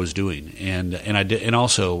enjoyed what I was doing, and I did, and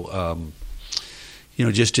also.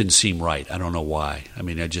 It just didn't seem right. I don't know why. I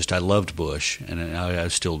mean, I loved Bush, and I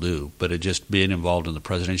still do. But it just being involved in the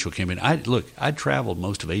presidential campaign. I traveled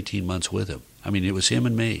most of 18 months with him. I mean, it was him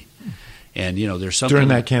and me. And there's something during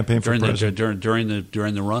that campaign for president, during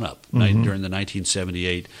the run-up, during the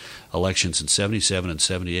 1978 elections in 77 and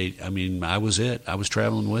 78. I mean, I was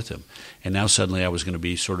traveling with him, and now suddenly I was going to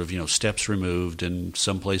be sort of steps removed and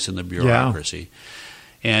someplace in the bureaucracy. Yeah.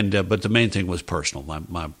 And but the main thing was personal.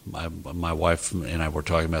 My wife and I were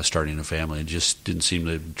talking about starting a family, and just didn't seem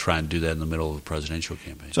to try and do that in the middle of a presidential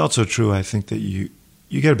campaign. It's also true, I think, that you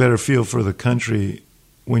get a better feel for the country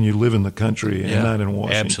when you live in the country and not in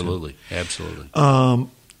Washington. Absolutely.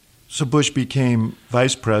 So Bush became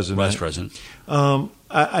vice president.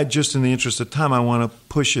 I just, in the interest of time, I want to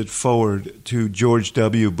push it forward to George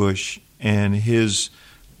W. Bush and his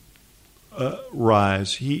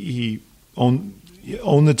rise. He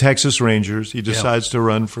owned the Texas Rangers. He decides to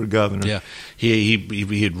run for governor. Yeah,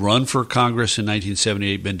 he had run for Congress in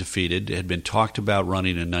 1978, been defeated, had been talked about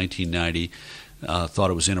running in 1990,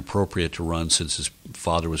 thought it was inappropriate to run since his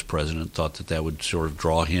father was president, thought that would sort of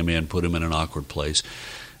draw him in, put him in an awkward place.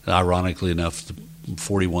 Ironically enough, the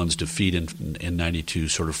 41's defeat in 92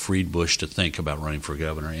 sort of freed Bush to think about running for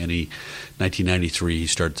governor. And 1993, he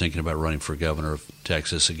started thinking about running for governor of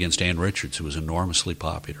Texas against Ann Richards, who was enormously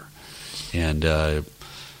popular. And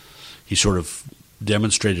he sort of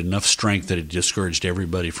demonstrated enough strength that it discouraged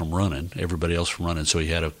everybody else from running. So he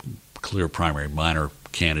had a clear primary, minor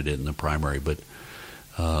candidate in the primary. But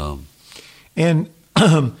and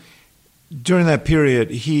during that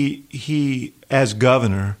period, he as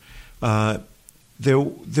governor,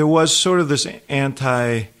 there was sort of this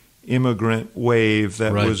anti-immigrant wave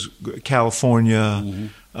that was California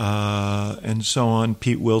and so on.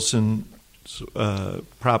 Pete Wilson.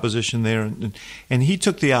 Proposition there, and he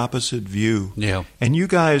took the opposite view. Yeah. And you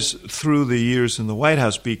guys, through the years in the White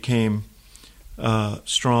House, became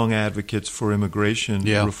strong advocates for immigration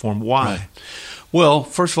reform. Why? Right. Well,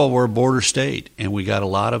 first of all, we're a border state, and we got a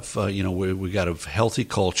lot of we got a healthy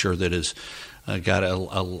culture that has got a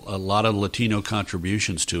lot of Latino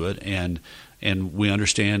contributions to it, and we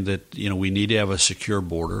understand that we need to have a secure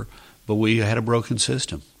border, but we had a broken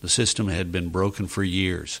system. The system had been broken for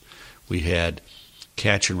years. We had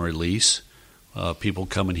catch and release, people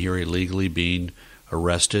coming here illegally, being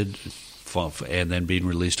arrested, and then being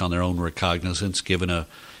released on their own recognizance, given a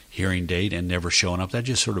hearing date, and never showing up. That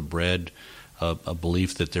just sort of bred a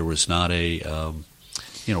belief that there was not a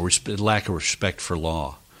lack of respect for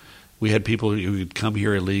law. We had people who had come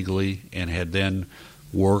here illegally and had then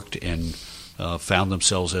worked and found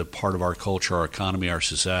themselves a part of our culture, our economy, our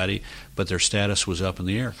society, but their status was up in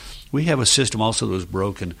the air. We have a system also that was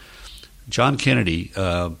broken. John Kennedy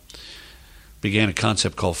began a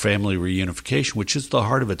concept called family reunification, which is the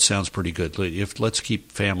heart of it sounds pretty good. Let's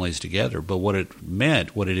keep families together. But what it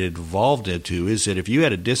meant, what it evolved into, is that if you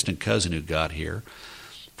had a distant cousin who got here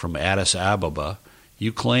from Addis Ababa,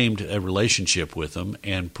 you claimed a relationship with them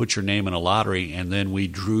and put your name in a lottery, and then we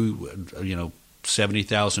drew,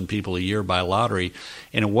 70,000 people a year by lottery,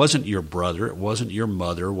 and it wasn't your brother, it wasn't your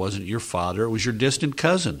mother, it wasn't your father, it was your distant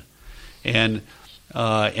cousin, and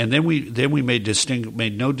then we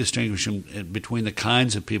made no distinction between the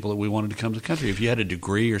kinds of people that we wanted to come to the country. If you had a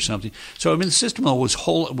degree or something, so the system was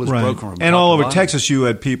broken from and all over Texas, you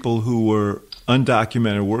had people who were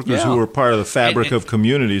undocumented workers who were part of the fabric of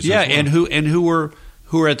communities. Yeah, and who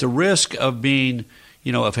were at the risk of being,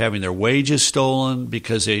 of having their wages stolen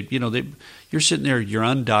because they You're sitting there, you're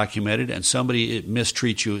undocumented, and somebody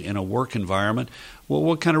mistreats you in a work environment. Well,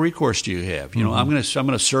 what kind of recourse do you have? You know, I'm going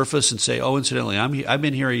to surface and say, oh, incidentally, I've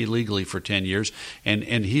been here illegally for 10 years, and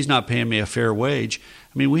he's not paying me a fair wage.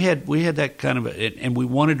 I mean, we had that kind of, and we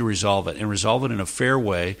wanted to resolve it in a fair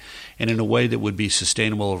way, and in a way that would be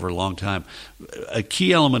sustainable over a long time. A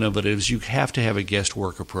key element of it is you have to have a guest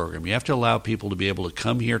worker program. You have to allow people to be able to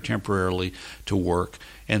come here temporarily to work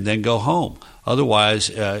and then go home. Otherwise,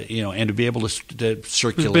 and to be able to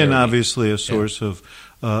circulate. There's been obviously a source of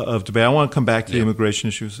debate. I want to come back to the immigration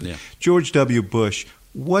issues. Yeah. George W. Bush,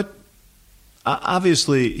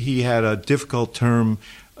 obviously he had a difficult term,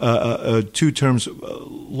 2 terms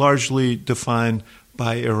largely defined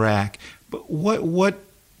by Iraq. But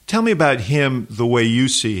tell me about him the way you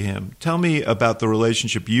see him. Tell me about the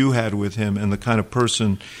relationship you had with him and the kind of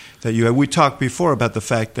person that you had. We talked before about the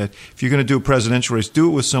fact that if you're going to do a presidential race, do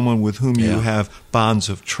it with someone with whom you have bonds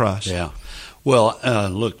of trust. Yeah. Well,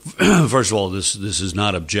 look, first of all, this is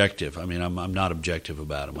not objective. I mean, I'm not objective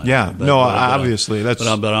about him. Obviously. But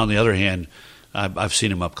on the other hand, I've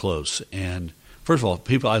seen him up close. And first of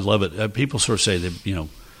all, I love it. People sort of say that,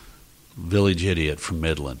 village idiot from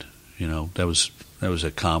Midland. That was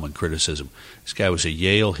a common criticism. This guy was a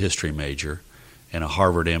Yale history major and a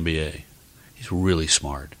Harvard MBA. He's really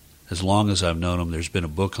smart. As long as I've known him, there's been a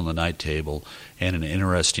book on the night table and an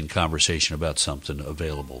interesting conversation about something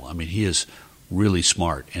available. I mean, he is really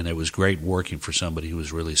smart, and it was great working for somebody who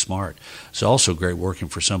was really smart. It's also great working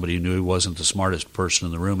for somebody who knew he wasn't the smartest person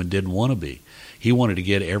in the room and didn't want to be. He wanted to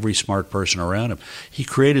get every smart person around him. He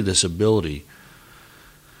created this ability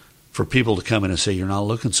for people to come in and say, you're not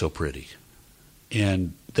looking so pretty.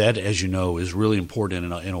 And that, as you know, is really important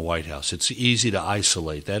in a White House. It's easy to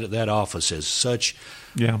isolate. That office has such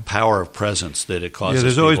power of presence that it causes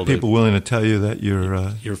there's always people willing to tell you that you're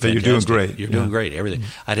doing great. You're doing great. Everything.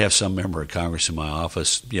 I'd have some member of Congress in my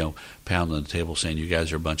office, pounding on the table saying, you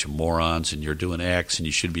guys are a bunch of morons and you're doing X and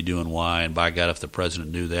you should be doing Y. And by God, if the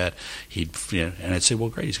president knew that, and I'd say, well,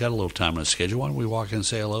 great, he's got a little time on his schedule. Why don't we walk in and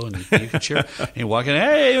say hello and you can cheer? And you walk in,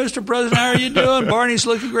 hey, Mr. President, how are you doing? Barney's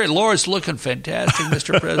looking great. Laura's looking fantastic,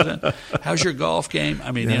 Mr. President. How's your golf game?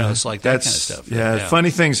 I mean, it's like that kind of stuff. Funny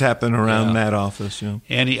things happen around that office.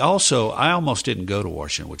 And I almost didn't go to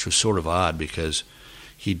Washington, which was sort of odd because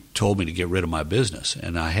he told me to get rid of my business,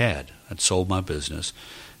 and I'd sold my business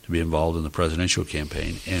to be involved in the presidential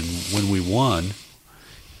campaign. And when we won,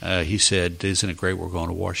 he said, isn't it great we're going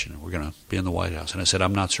to Washington? We're going to be in the White House. And I said,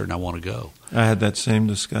 I'm not certain I want to go. I had that same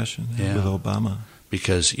discussion with Obama.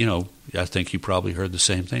 Because, I think you probably heard the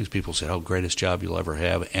same things. People said, greatest job you'll ever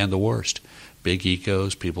have, and the worst. Big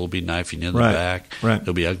egos, people will be knifing you in the back. Right.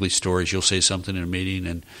 There'll be ugly stories. You'll say something in a meeting,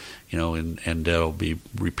 and it'll be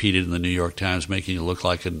repeated in the New York Times, making you look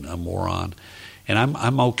like a moron. And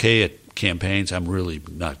I'm okay at campaigns. I'm really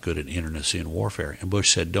not good at internecine warfare. And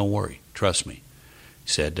Bush said, don't worry, trust me. He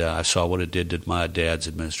said, I saw what it did to my dad's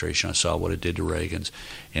administration. I saw what it did to Reagan's,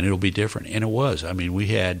 and it'll be different. And it was. I mean, we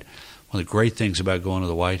had one of the great things about going to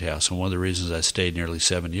the White House, and one of the reasons I stayed nearly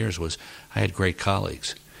 7 years was I had great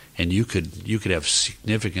colleagues. And you could have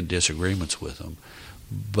significant disagreements with them,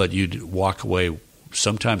 but you'd walk away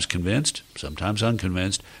sometimes convinced, sometimes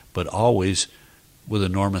unconvinced, but always with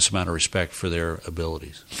enormous amount of respect for their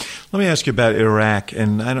abilities. Let me ask you about Iraq,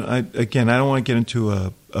 and I don't want to get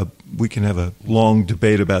into we can have a long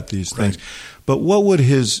debate about these things, but what would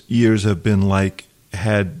his years have been like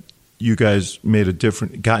had you guys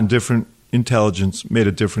gotten different intelligence, made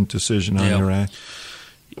a different decision on Iraq?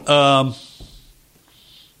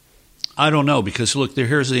 I don't know, because look,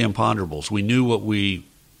 here's the imponderables. We knew what we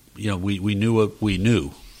knew what we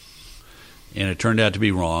knew, and it turned out to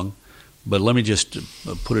be wrong. But let me just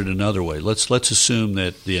put it another way. Let's assume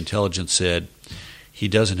that the intelligence said he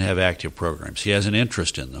doesn't have active programs. He has an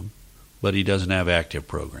interest in them, but he doesn't have active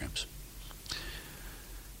programs.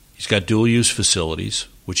 He's got dual-use facilities,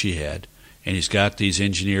 which he had, and he's got these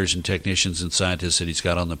engineers and technicians and scientists that he's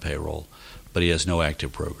got on the payroll, but he has no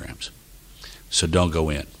active programs. So don't go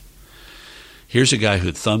in. Here's a guy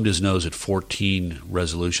who thumbed his nose at 14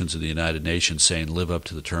 resolutions of the United Nations saying live up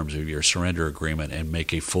to the terms of your surrender agreement and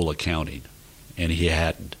make a full accounting, and he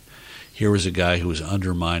hadn't. Here was a guy who was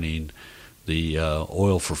undermining the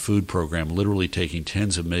oil for food program, literally taking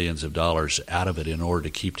tens of millions of dollars out of it in order to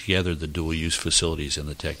keep together the dual-use facilities and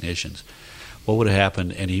the technicians. What would have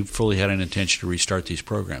happened? And he fully had an intention to restart these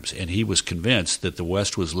programs. And he was convinced that the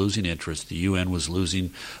West was losing interest, the UN was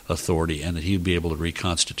losing authority, and that he'd be able to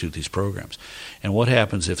reconstitute these programs. And what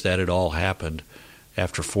happens if that had all happened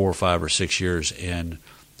after 4 or 5 or 6 years and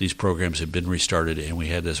these programs had been restarted and we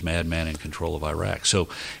had this madman in control of Iraq? So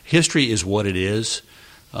history is what it is.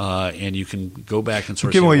 And you can go back and sort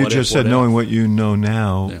of given say, what you what just if, said, what knowing if? what you know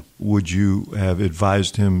now, Yeah. would you have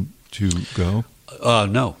advised him to go?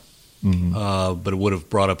 No. But it would have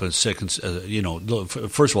brought up a second,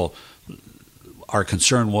 first of all, our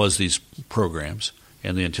concern was these programs,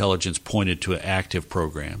 and the intelligence pointed to active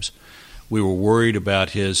programs. We were worried about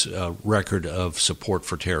his record of support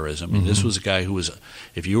for terrorism. And this was a guy who was,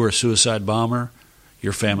 if you were a suicide bomber,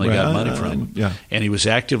 your family got money from him. Yeah. And he was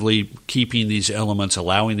actively keeping these elements,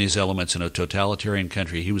 allowing these elements in a totalitarian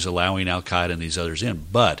country. He was allowing Al-Qaeda and these others in.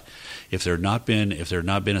 But if there had not been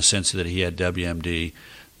a sense that he had WMD,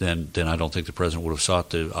 then I don't think the president would have sought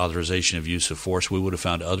the authorization of use of force. We would have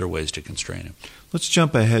found other ways to constrain him. Let's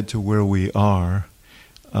jump ahead to where we are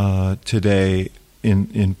today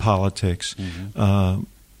in politics.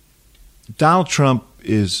 Donald Trump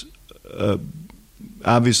is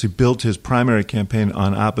obviously built his primary campaign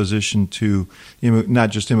on opposition to not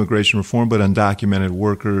just immigration reform, but undocumented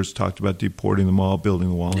workers, talked about deporting them all, building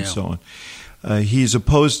the wall, and so on. He's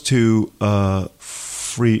opposed to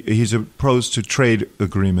he's opposed to trade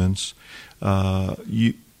agreements.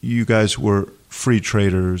 You guys were free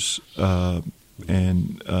traders,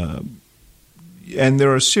 and there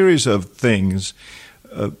are a series of things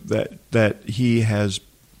that he has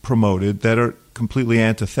promoted that are completely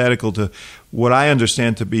antithetical to what I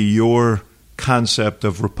understand to be your concept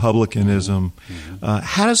of republicanism.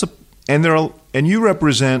 How does and you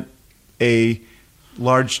represent a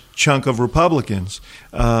large chunk of Republicans.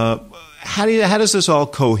 How does this all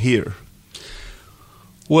cohere?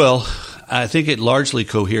 Well, I think it largely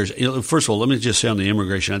coheres. First of all, let me just say on the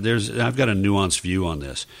immigration, I've got a nuanced view on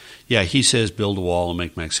this. Yeah, he says build a wall and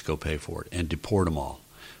make Mexico pay for it and deport them all.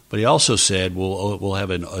 But he also said we'll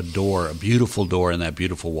have a beautiful door in that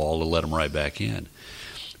beautiful wall to let them right back in.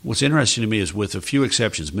 What's interesting to me is, with a few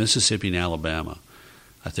exceptions, Mississippi and Alabama,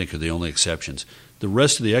 I think, are the only exceptions. The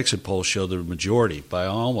rest of the exit polls show the majority, by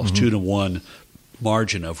almost 2-1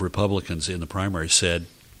 margin of Republicans in the primary, said,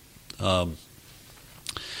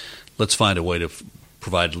 let's find a way to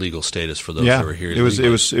provide legal status for those who are here. It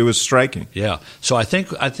was striking. Yeah. So I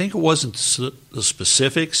think it wasn't the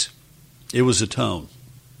specifics; it was the tone.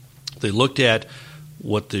 They looked at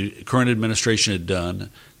what the current administration had done,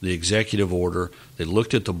 the executive order. They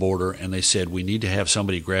looked at the border, and they said, we need to have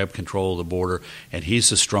somebody grab control of the border, and he's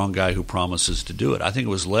the strong guy who promises to do it. I think it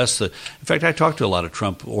was less in fact, I talked to a lot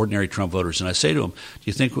of ordinary Trump voters, and I say to them, do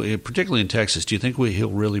you think, particularly in Texas, do you think he'll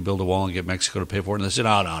really build a wall and get Mexico to pay for it? And they said,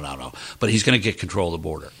 no. But he's going to get control of the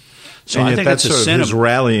border. So I think that's it's a sort sentiment. of his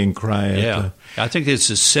rallying cry. I think it's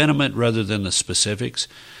a sentiment rather than the specifics.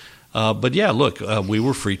 But yeah, look, we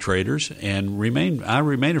were free traders, and I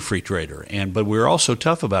remain a free trader, but we were also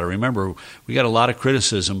tough about it. Remember, we got a lot of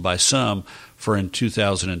criticism by some for in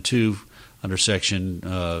 2002 under Section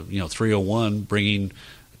 301 bringing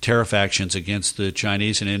tariff actions against the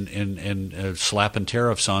Chinese and slapping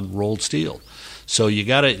tariffs on rolled steel. So you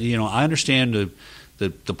got to, I understand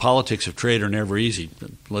the politics of trade are never easy.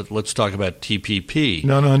 Let's talk about TPP.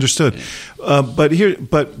 No, understood.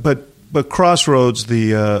 But Crossroads,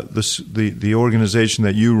 the organization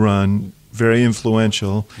that you run, very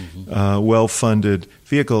influential, well-funded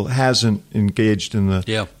vehicle, hasn't engaged in the.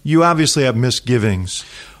 Yeah. You obviously have misgivings.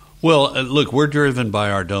 Well, look, we're driven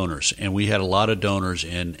by our donors, and we had a lot of donors,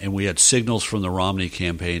 and we had signals from the Romney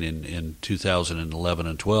campaign in 2011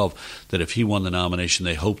 and 12 that if he won the nomination,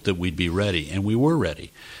 they hoped that we'd be ready, and we were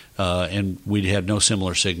ready. And we had no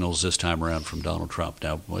similar signals this time around from Donald Trump.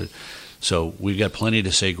 Now, so we've got plenty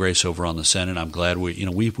to say grace over on the Senate. I'm glad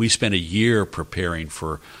we spent a year preparing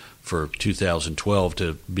for 2012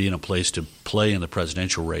 to be in a place to play in the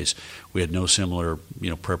presidential race. We had no similar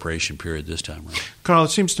preparation period this time around. Karl, it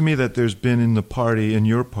seems to me that there's been in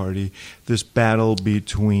your party, this battle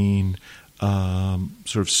between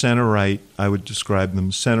sort of center-right, I would describe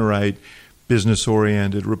them, center-right,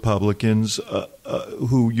 business-oriented Republicans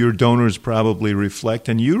who your donors probably reflect,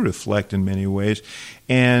 and you reflect in many ways,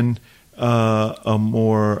 and a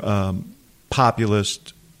more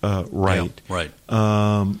populist right. Yeah,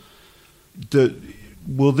 right.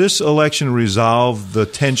 Will this election resolve the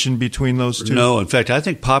tension between those two? No. In fact, I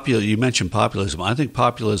think you mentioned populism. I think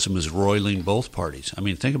populism is roiling both parties. I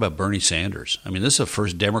mean, think about Bernie Sanders. I mean, this is the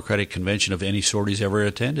first Democratic convention of any sort he's ever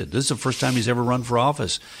attended. This is the first time he's ever run for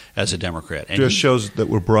office as a Democrat. And just shows that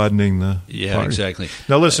we're broadening the party. Exactly.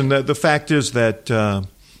 Now, listen. The fact is that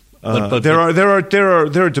there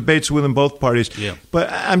are debates within both parties. Yeah.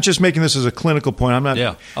 But I'm just making this as a clinical point. I'm not.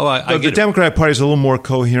 Yeah. Oh, I get the it. Democratic Party is a little more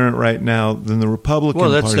coherent right now than the Republican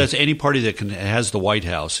Party. Well, that's any party that has the White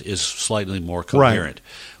House is slightly more coherent.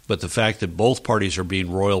 Right. But the fact that both parties are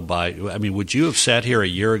being roiled by, I mean, would you have sat here a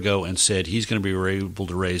year ago and said he's going to be able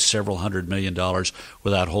to raise several $100 million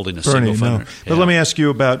without holding a single no. fundraiser? But let me ask you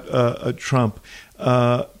about Trump.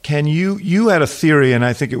 Can you had a theory, and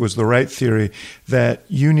I think it was the right theory, that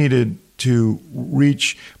you needed to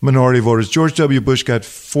reach minority voters. George W. Bush got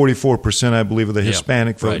 44%, I believe, of the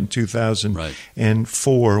Hispanic vote in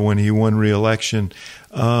 2004 when he won re-election.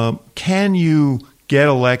 Can you get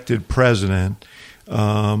elected president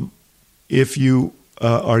if you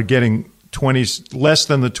are getting less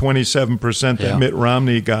than the 27% that Mitt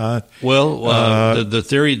Romney got? Well, the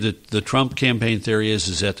theory, the Trump campaign theory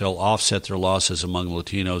is that they'll offset their losses among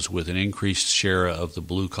Latinos with an increased share of the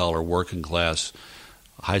blue-collar, working-class,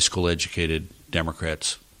 high school-educated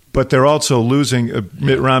Democrats. But they're also losing.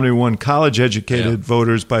 Mitt Romney won college-educated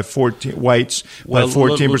voters by 14 whites by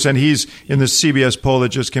 14%. He's in the CBS poll that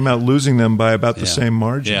just came out, losing them by about the same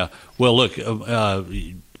margin. Yeah. Well, look,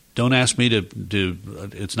 don't ask me to do.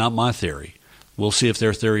 It's not my theory. We'll see if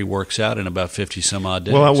their theory works out in about 50 some odd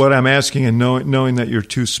days. Well, what I'm asking, and knowing that you're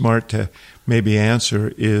too smart to maybe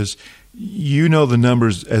answer, is you know the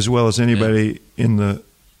numbers as well as anybody in the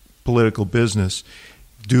political business.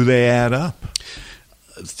 Do they add up?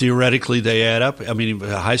 Theoretically, they add up. I mean,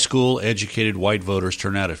 high school educated white voters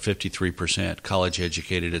turn out at 53%, college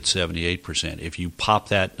educated at 78%. If you pop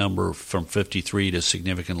that number from 53 to a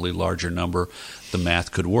significantly larger number, the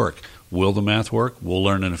math could work. Will the math work? We'll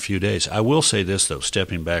learn in a few days. I will say this, though,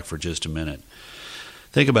 stepping back for just a minute.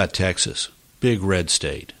 Think about Texas, big red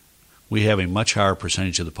state. We have a much higher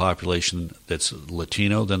percentage of the population that's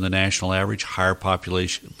Latino than the national average, higher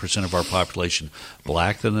percent of our population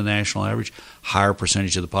black than the national average, higher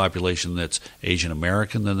percentage of the population that's Asian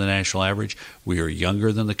American than the national average. We are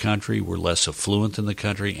younger than the country, we're less affluent than the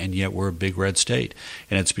country, and yet we're a big red state.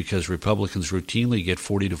 And it's because Republicans routinely get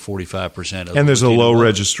 40 to 45% of and there's Latino a low vote.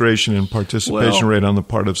 registration and participation rate on the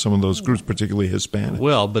part of some of those groups, particularly Hispanic.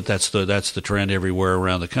 Well, but that's the trend everywhere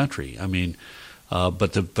around the country. I mean,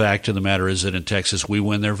 but the fact of the matter is that in Texas we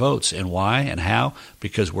win their votes. And why and how?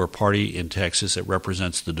 Because we're a party in Texas that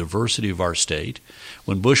represents the diversity of our state.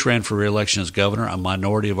 When Bush ran for re-election as governor, a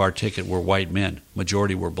minority of our ticket were white men.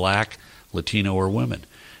 Majority were black, Latino, or women.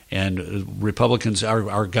 And Republicans,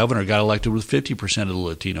 our governor got elected with 50% of the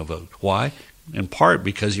Latino vote. Why? In part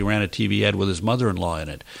because he ran a TV ad with his mother-in-law in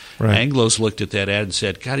it. Right. Anglos looked at that ad and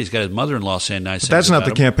said, God, he's got his mother-in-law saying nice things That's not about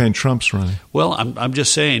the him. campaign Trump's running. Well, I'm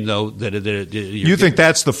just saying, though, that you think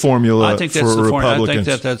that's the formula for Republicans?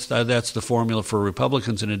 I think that's the formula for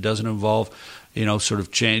Republicans, and it doesn't involve, sort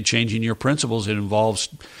of changing your principles. It involves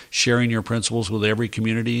sharing your principles with every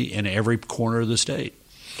community in every corner of the state.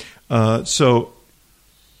 So,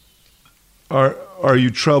 are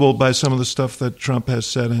you troubled by some of the stuff that Trump has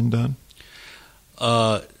said and done?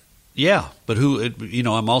 Yeah, but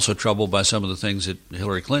I'm also troubled by some of the things that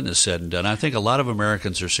Hillary Clinton has said and done. I think a lot of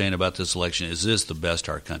Americans are saying about this election, is this the best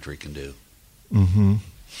our country can do? Mm-hmm.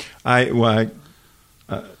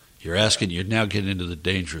 You're now getting into the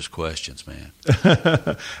dangerous questions, man.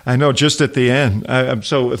 I know, just at the end. I'm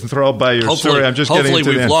so enthralled by your story. I'm just getting into the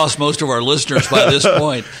end. Hopefully we've lost most of our listeners by this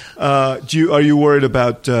point. Are you worried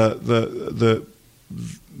about the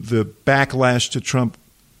backlash to Trump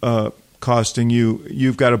costing you?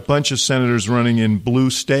 You've got a bunch of senators running in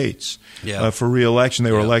blue states for re-election.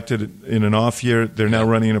 They were elected in an off year. They're now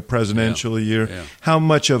running in a presidential year. Yeah. How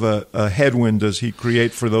much of a headwind does he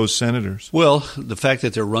create for those senators? Well, the fact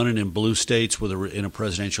that they're running in blue states in a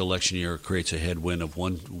presidential election year creates a headwind of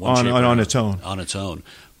one on its own. On its own.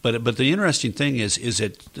 But the interesting thing is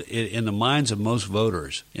that in the minds of most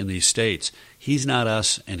voters in these states, he's not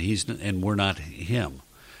us and we're not him.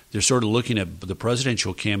 They're sort of looking at the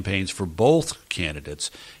presidential campaigns for both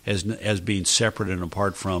candidates as being separate and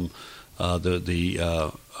apart from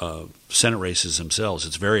the Senate races themselves.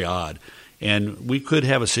 It's very odd. And we could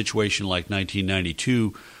have a situation like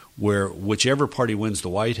 1992 where whichever party wins the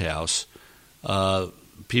White House,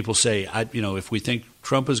 people say, if we think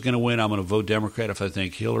Trump is going to win, I'm going to vote Democrat. If I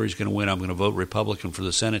think Hillary's going to win, I'm going to vote Republican for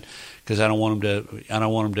the Senate because I don't want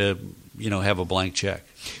him to have a blank check.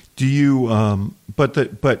 Do you? But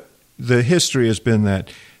the history has been that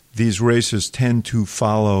these races tend to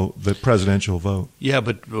follow the presidential vote. Yeah,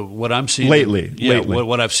 but what I'm seeing lately,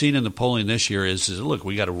 what I've seen in the polling this year is look,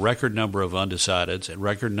 we got a record number of undecideds, a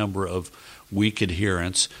record number of weak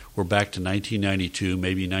adherence. We're back to 1992,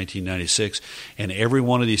 maybe 1996, and every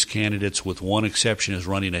one of these candidates, with one exception, is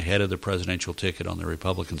running ahead of the presidential ticket on the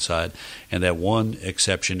Republican side, and that one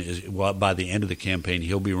exception is, well, by the end of the campaign,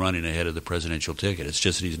 he'll be running ahead of the presidential ticket. It's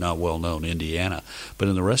just that he's not well known, Indiana. But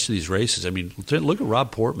in the rest of these races, I mean, look at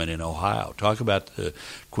Rob Portman in Ohio. Talk about the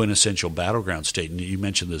quintessential battleground state. And you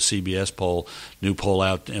mentioned the CBS poll, new poll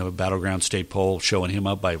out, battleground state poll, showing him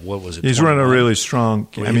up by, what was it? He's running a really strong.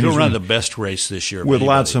 He's running the best race this year with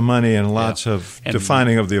lots of money and lots of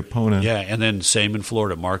defining of the opponent. Yeah, and then same in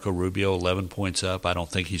Florida. Marco Rubio, 11 points up. I don't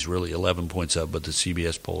think he's really 11 points up, but the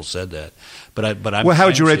CBS poll said that. Well, how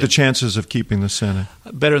would you rate the chances of keeping the Senate?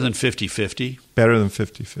 Better than 50-50. Better than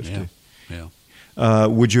 50-50. Yeah.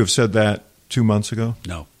 Would you have said that 2 months ago?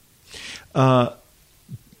 No.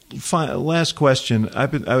 Last question.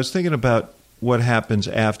 I was thinking about what happens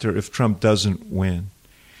after if Trump doesn't win.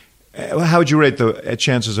 How would you rate the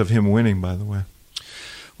chances of him winning, by the way?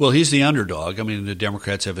 Well, he's the underdog. I mean, the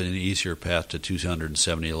Democrats have an easier path to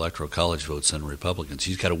 270 electoral college votes than Republicans.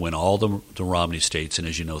 He's got to win all the Romney states, and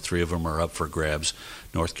as you know, 3 of them are up for grabs.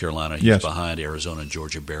 North Carolina, he's behind. Arizona and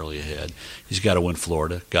Georgia barely ahead. He's got to win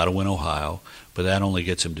Florida, got to win Ohio, but that only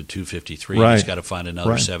gets him to 253. Right. He's got to find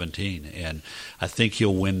another 17. And I think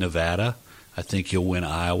he'll win Nevada. I think he'll win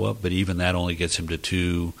Iowa, but even that only gets him to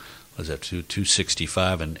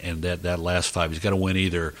 265, and that last 5, he's got to win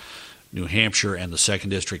either New Hampshire and the 2nd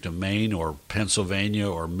District of Maine, or Pennsylvania,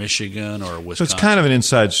 or Michigan, or Wisconsin. So it's kind of an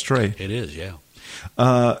inside straight. It is, yeah.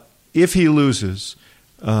 If he loses,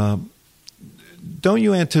 don't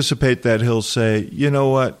you anticipate that he'll say, you know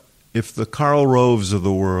what, if the Karl Roves of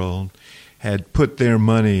the world had put their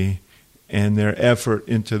money and their effort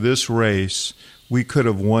into this race, we could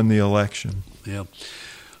have won the election? Yeah.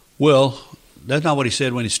 Well, that's not what he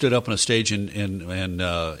said when he stood up on a stage in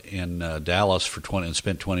Dallas and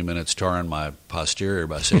spent 20 minutes tarring my posterior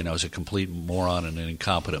by saying I was a complete moron and an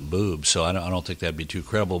incompetent boob. So I don't think that'd be too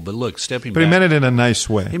credible. But look, stepping back. But he meant it in a nice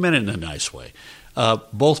way. He meant it in a nice way.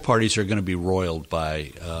 Both parties are going to be roiled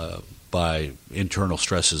by internal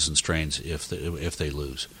stresses and strains if they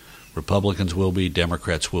lose. Republicans will be,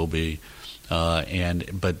 Democrats will be.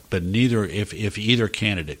 But neither, if either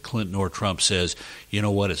candidate, Clinton or Trump, says, you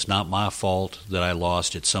know what, it's not my fault that I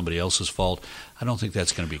lost, it's somebody else's fault, I don't think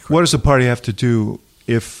that's going to be correct. What does the party have to do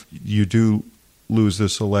if you do lose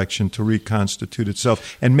this election to reconstitute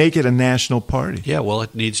itself and make it a national party? Yeah, well,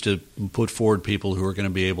 it needs to put forward people who are going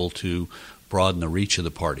to be able to broaden the reach of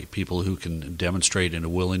the party, people who can demonstrate a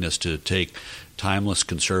willingness to take timeless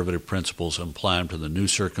conservative principles and apply them to the new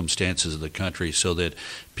circumstances of the country, so that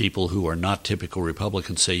people who are not typical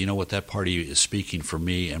Republicans say, you know what, that party is speaking for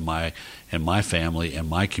me and my family and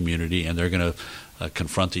my community, and they're going to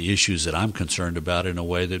confront the issues that I'm concerned about in a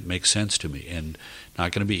way that makes sense to me. And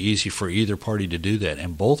not going to be easy for either party to do that.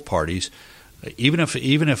 And both parties, even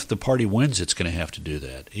if the party wins, it's going to have to do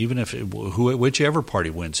that. Whichever party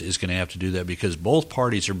wins is going to have to do that, because both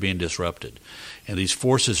parties are being disrupted, and these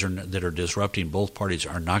forces that are disrupting both parties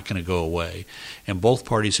are not going to go away. And both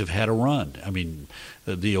parties have had a run. I mean,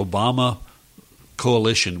 the Obama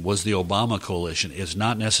coalition was the Obama coalition. It's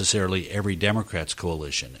not necessarily every Democrat's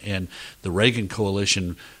coalition, and the Reagan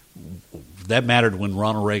coalition. That mattered when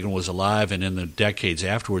Ronald Reagan was alive and in the decades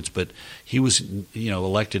afterwards, but he was,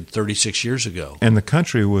 elected 36 years ago. And the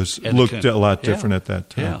country looked a lot different at that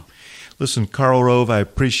time. Yeah. Listen, Karl Rove, I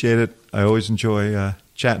appreciate it. I always enjoy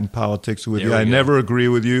chatting politics with you. I never agree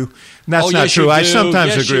with you. And that's not true. I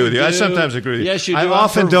sometimes agree with you. I sometimes agree with you. Yes, you do. I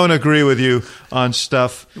often don't agree with you on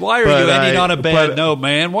stuff. Why are you ending on a bad note,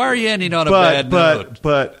 man? Why are you ending on a bad note?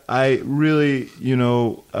 But I really,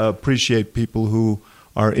 appreciate people who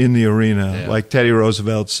are in the arena, like Teddy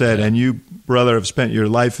Roosevelt said, and you, brother, have spent your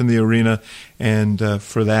life in the arena, and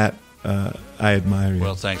for that, I admire you.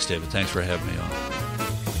 Well, thanks, David. Thanks for having me on.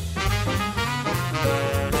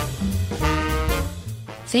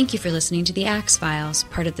 Thank you for listening to The Axe Files,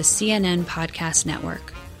 part of the CNN Podcast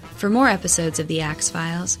Network. For more episodes of The Axe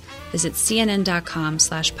Files, visit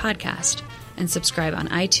cnn.com/podcast and subscribe on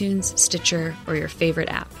iTunes, Stitcher, or your favorite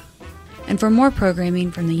app. And for more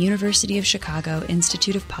programming from the University of Chicago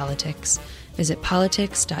Institute of Politics, visit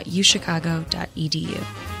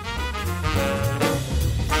politics.uchicago.edu.